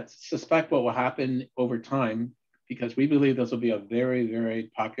 I suspect what will happen over time, because we believe this will be a very, very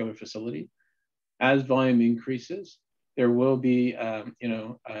popular facility. As volume increases, there will be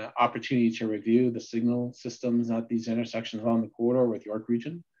opportunity to review the signal systems at these intersections along the corridor with York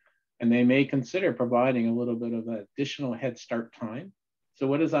Region. And they may consider providing a little bit of additional head start time. So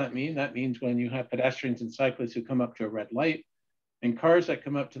what does that mean? That means when you have pedestrians and cyclists who come up to a red light, and cars that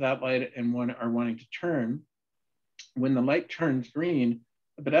come up to that light and are wanting to turn, when the light turns green,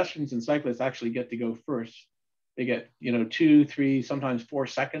 the pedestrians and cyclists actually get to go first. They get 2, 3, sometimes 4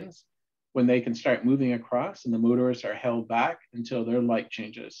 seconds when they can start moving across, and the motorists are held back until their light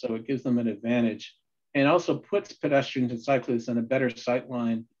changes. So it gives them an advantage, and also puts pedestrians and cyclists in a better sight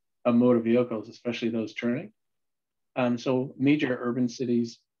line of motor vehicles, especially those turning. So major urban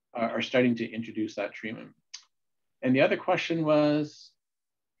cities are starting to introduce that treatment. And the other question was?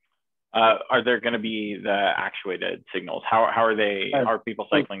 Are there going to be the actuated signals? How are people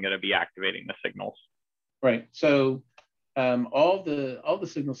cycling going to be activating the signals? Right. So All the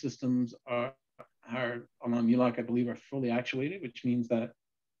signal systems are along Mulock, I believe, are fully actuated, which means that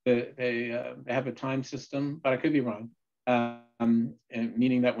they have a time system, but I could be wrong. And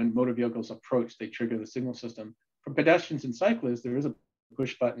meaning that when motor vehicles approach, they trigger the signal system. For pedestrians and cyclists, there is a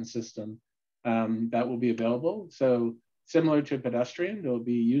push button system that will be available. So similar to a pedestrian, they'll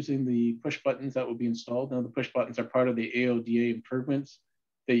be using the push buttons that will be installed. Now the push buttons are part of the AODA improvements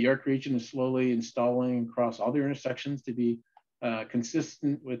that York Region is slowly installing across all their intersections to be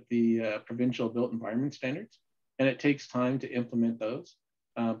consistent with the provincial built environment standards. And it takes time to implement those,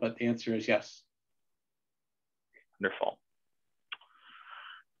 but the answer is yes. Wonderful.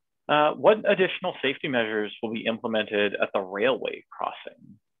 What additional safety measures will be implemented at the railway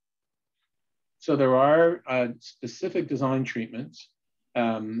crossing? So there are specific design treatments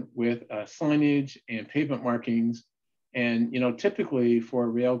with signage and pavement markings. And typically for a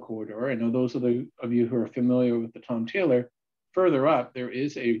rail corridor, I know those of you who are familiar with the Tom Taylor, further up, there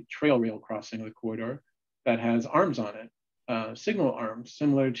is a trail rail crossing of the corridor that has arms on it, signal arms,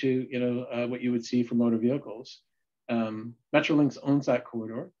 similar to what you would see for motor vehicles. Metrolinx owns that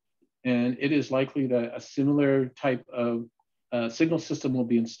corridor, and it is likely that a similar type of signal system will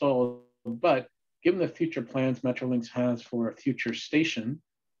be installed. But given the future plans Metrolinx has for a future station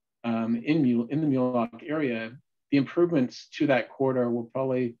in the Mulock area, the improvements to that corridor will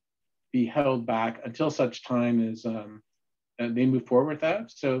probably be held back until such time as they move forward with that.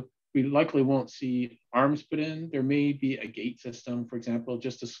 So we likely won't see arms put in. There may be a gate system, for example,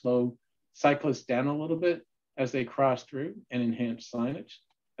 just to slow cyclists down a little bit as they cross through and enhance signage.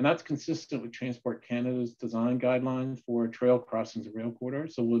 And that's consistent with Transport Canada's design guidelines for trail crossings and rail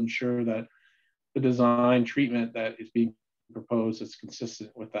corridors. So we'll ensure that the design treatment that is being proposed is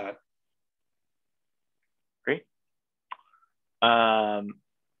consistent with that. Great.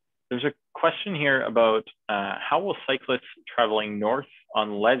 There's a question here about how will cyclists traveling north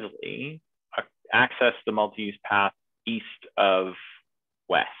on Leslie access the multi-use path east of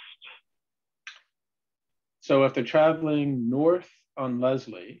West? So if they're traveling north on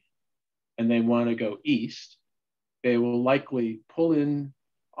Leslie and they want to go east, they will likely pull in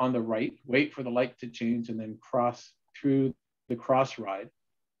on the right, wait for the light to change, and then cross through the cross ride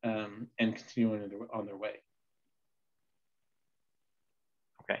and continue on their way.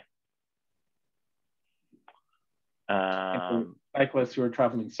 Okay. For cyclists who are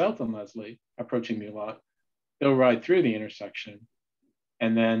traveling south on Leslie, approaching Mulock, they'll ride through the intersection,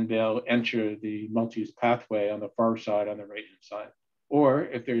 and then they'll enter the multi-use pathway on the far side, on the right-hand side. Or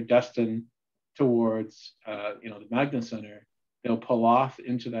if they're destined towards the Magna Center, they'll pull off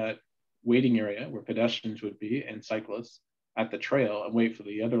into that waiting area where pedestrians would be and cyclists at the trail and wait for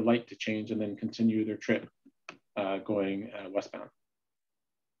the other light to change and then continue their trip going westbound.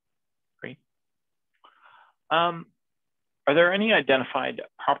 Great. Are there any identified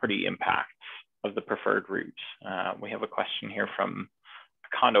property impacts of the preferred route? We have a question here from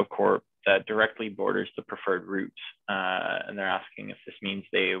a condo corp that directly borders the preferred route, and they're asking if this means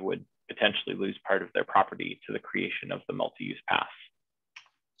they would potentially lose part of their property to the creation of the multi-use path.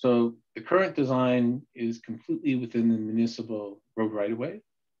 So the current design is completely within the municipal road right-of-way.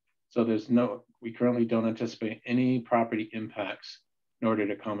 So we currently don't anticipate any property impacts in order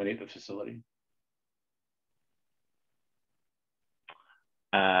to accommodate the facility.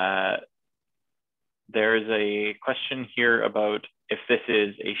 There's a question here about if this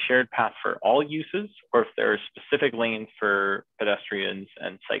is a shared path for all uses or if there are specific lanes for pedestrians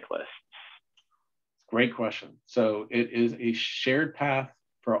and cyclists. Great question. So it is a shared path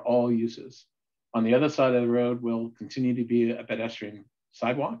for all uses. On the other side of the road will continue to be a pedestrian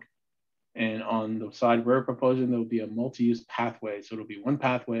sidewalk. And on the side we're proposing, there will be a multi-use pathway. So it'll be one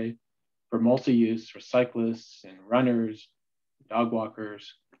pathway for multi-use for cyclists and runners, dog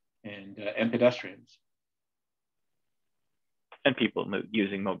walkers, and pedestrians. And people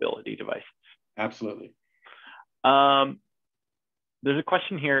using mobility devices. Absolutely. There's a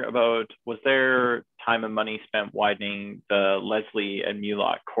question here about, was there time and money spent widening the Leslie and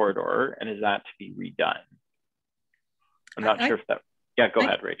Mulock corridor, and is that to be redone? I'm not sure if that, yeah, go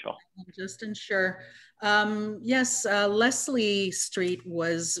ahead, Rachel. Just ensure. Yes, Leslie Street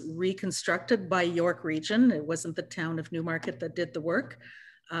was reconstructed by York Region. It wasn't the Town of Newmarket that did the work.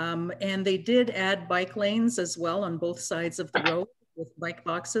 And they did add bike lanes as well on both sides of the road with bike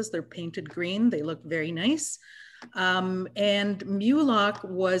boxes. They're painted green. They look very nice. And Mulock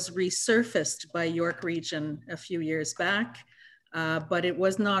was resurfaced by York Region a few years back. but it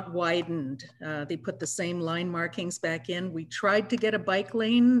was not widened. They put the same line markings back in. We tried to get a bike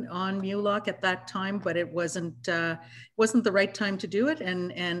lane on Mulock at that time, but it wasn't the right time to do it.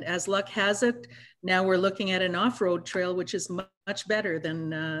 And as luck has it, now we're looking at an off-road trail, which is much better than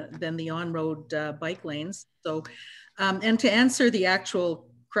the on-road bike lanes. So, and to answer the actual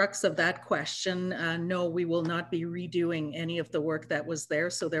crux of that question, no, we will not be redoing any of the work that was there.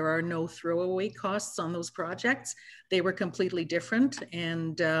 So there are no throwaway costs on those projects. They were completely different,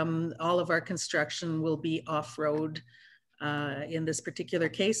 and all of our construction will be off-road in this particular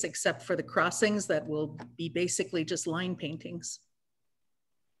case, except for the crossings that will be basically just line paintings.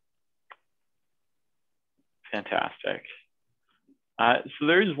 Fantastic. So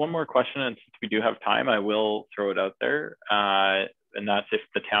there is one more question, and since we do have time, I will throw it out there. And that's if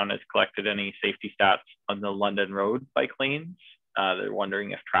the town has collected any safety stats on the London Road bike lanes. They're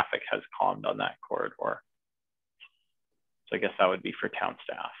wondering if traffic has calmed on that corridor. So I guess that would be for town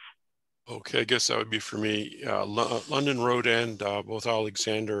staff. Okay, I guess that would be for me. London Road and both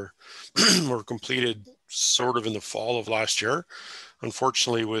Alexander were completed sort of in the fall of last year.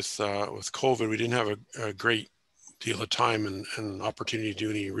 Unfortunately, with COVID, we didn't have a great deal of time and opportunity to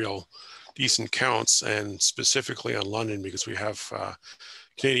do any real decent counts, and specifically on London, because we have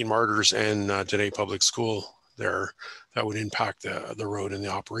Canadian Martyrs and Dene Public School there, that would impact the road and the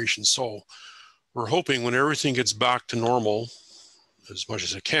operation. So we're hoping when everything gets back to normal, as much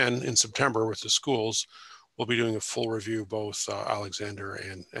as it can in September with the schools, we'll be doing a full review of both Alexander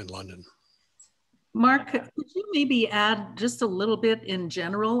and London. Mark, could you maybe add just a little bit in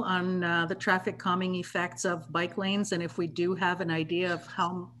general on the traffic calming effects of bike lanes, and if we do have an idea of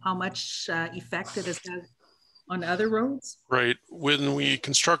how much effect it has had on other roads? Right. When we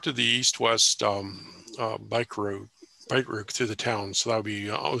constructed the east-west bike route through the town, so that would be,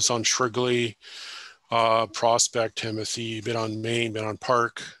 it was on Shrigley, Prospect, Timothy, been on Main, been on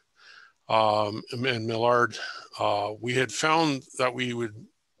Park, and Millard. We had found that we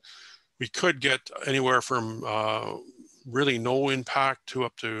could get anywhere from really no impact to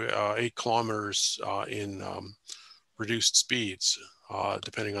up to 8 kilometers in reduced speeds,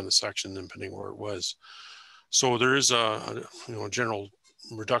 depending on the section and depending where it was. So there is a general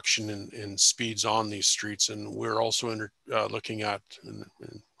reduction in speeds on these streets, and we're also looking at, and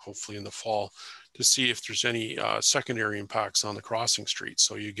hopefully in the fall, to see if there's any secondary impacts on the crossing streets.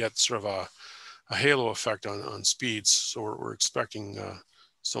 So you get sort of a halo effect on speeds. So we're expecting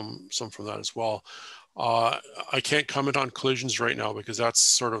some from that as well. I can't comment on collisions right now because that's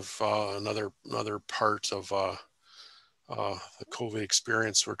sort of another part of the COVID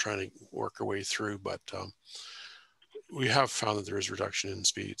experience we're trying to work our way through, but we have found that there is reduction in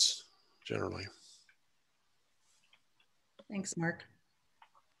speeds generally. Thanks, Mark.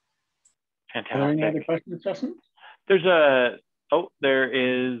 Fantastic. Are there any other questions, Justin? There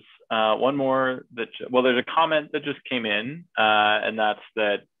is one more there's a comment that just came in, and that's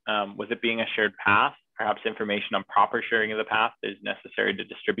that with it being a shared path, perhaps information on proper sharing of the path is necessary to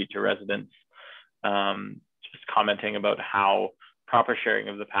distribute to residents. Just commenting about how proper sharing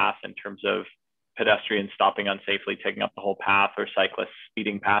of the path in terms of pedestrians stopping unsafely, taking up the whole path, or cyclists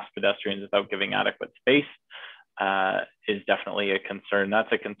speeding past pedestrians without giving adequate space is definitely a concern.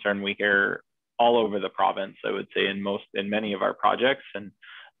 That's a concern we hear all over the province, I would say, in many of our projects, and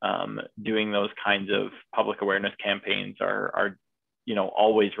doing those kinds of public awareness campaigns are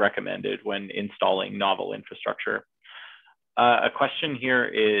always recommended when installing novel infrastructure. A question here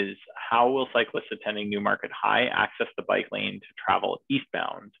is, how will cyclists attending Newmarket High access the bike lane to travel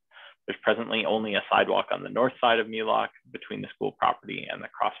eastbound? There's presently only a sidewalk on the north side of Mulock between the school property and the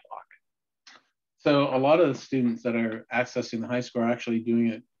crosswalk. So a lot of the students that are accessing the high school are actually doing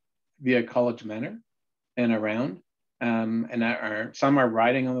it via College Manor and around. And some are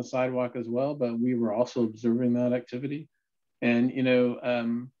riding on the sidewalk as well, but we were also observing that activity. And,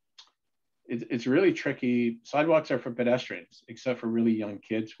 it's really tricky. Sidewalks are for pedestrians, except for really young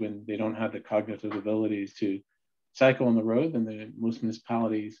kids when they don't have the cognitive abilities to cycle on the road. And most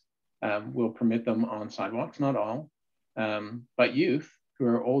municipalities will permit them on sidewalks, not all. But youth who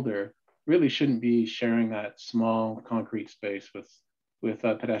are older really shouldn't be sharing that small concrete space with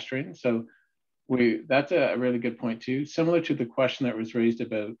pedestrians. So that's a really good point too. Similar to the question that was raised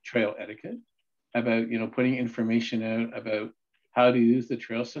about trail etiquette, about putting information out about how to use the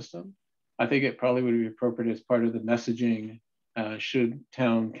trail system. I think it probably would be appropriate as part of the messaging, should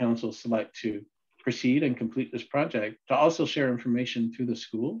town council select to proceed and complete this project, to also share information through the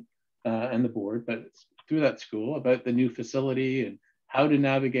school and the board, but through that school about the new facility and how to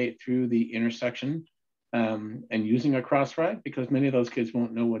navigate through the intersection and using a cross ride, because many of those kids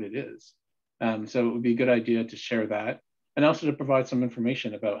won't know what it is. So it would be a good idea to share that. and also to provide some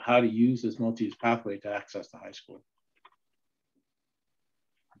information about how to use this multi-use pathway to access the high school.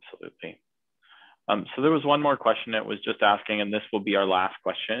 Absolutely. So there was one more question. It was just asking, and this will be our last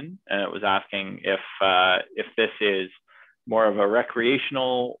question, and it was asking if this is more of a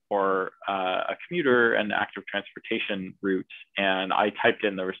recreational or a commuter and active transportation route. And I typed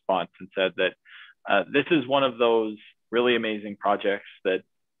in the response and said that this is one of those really amazing projects that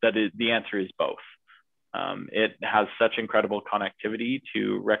the answer is both. It has such incredible connectivity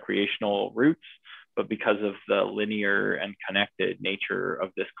to recreational routes, but because of the linear and connected nature of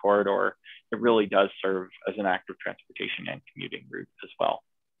this corridor, it really does serve as an active transportation and commuting route as well.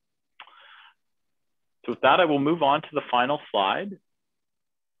 So with that, I will move on to the final slide,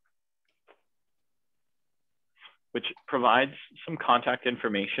 which provides some contact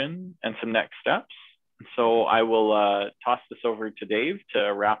information and some next steps. So I will toss this over to Dave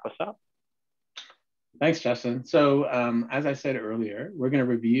to wrap us up. Thanks, Justin. So as I said earlier, we're going to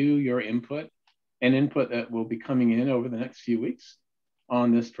review your input and input that will be coming in over the next few weeks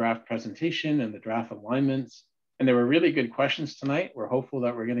on this draft presentation and the draft alignments. And there were really good questions tonight. We're hopeful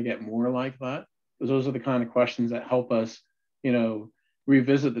that we're going to get more like that, because those are the kind of questions that help us,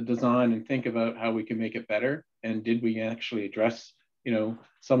 revisit the design and think about how we can make it better. And did we actually address,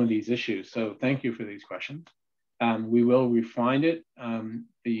 some of these issues? So thank you for these questions. We will refine it,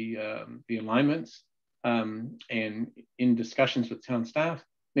 the alignments, and in discussions with town staff,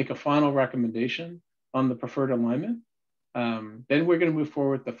 make a final recommendation on the preferred alignment. Then we're going to move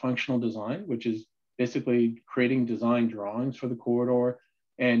forward with the functional design, which is basically creating design drawings for the corridor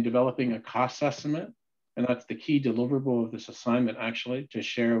and developing a cost estimate. And that's the key deliverable of this assignment, actually, to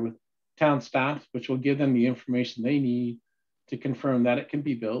share with town staff, which will give them the information they need to confirm that it can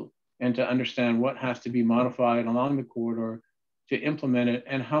be built and to understand what has to be modified along the corridor to implement it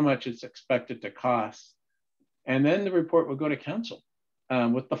and how much it's expected to cost. And then the report will go to council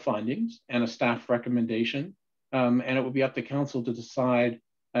with the findings and a staff recommendation. And it will be up to council to decide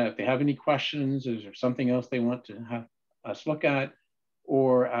if they have any questions, is there something else they want to have us look at,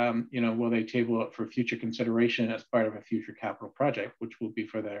 or will they table it for future consideration as part of a future capital project, which will be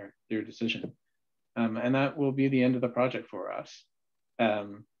for their decision. And that will be the end of the project for us.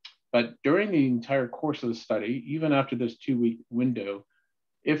 But during the entire course of the study, even after this 2-week window,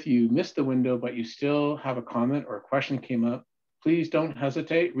 if you missed the window, but you still have a comment or a question came up, please don't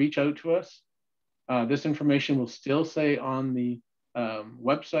hesitate, reach out to us. This information will still stay on the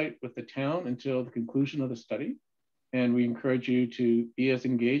website with the town until the conclusion of the study. And we encourage you to be as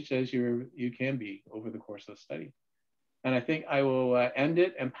engaged as you can be over the course of the study. And I think I will end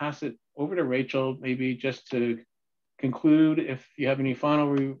it and pass it over to Rachel, maybe just to conclude if you have any final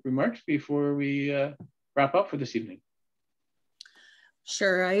remarks before we wrap up for this evening.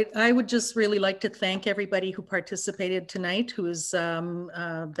 Sure, I would just really like to thank everybody who participated tonight, who is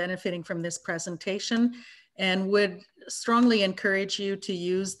benefiting from this presentation, and would strongly encourage you to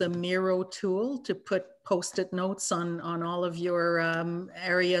use the Miro tool to put post-it notes on all of your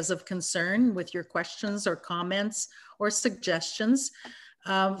areas of concern with your questions or comments or suggestions.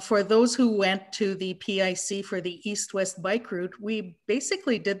 For those who went to the PIC for the east-west bike route, we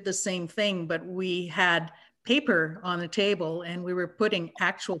basically did the same thing, but we had paper on the table and we were putting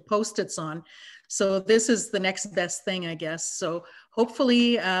actual post-its on. So this is the next best thing, I guess. So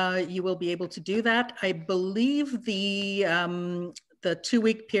hopefully you will be able to do that. I believe the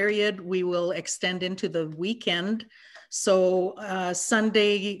 2-week period we will extend into the weekend. So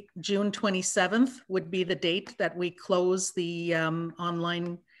Sunday, June 27th would be the date that we close the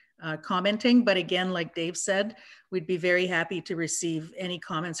online commenting. But again, like Dave said, we'd be very happy to receive any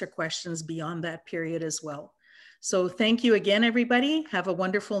comments or questions beyond that period as well. So thank you again, everybody. Have a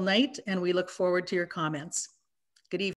wonderful night, and we look forward to your comments. Good evening.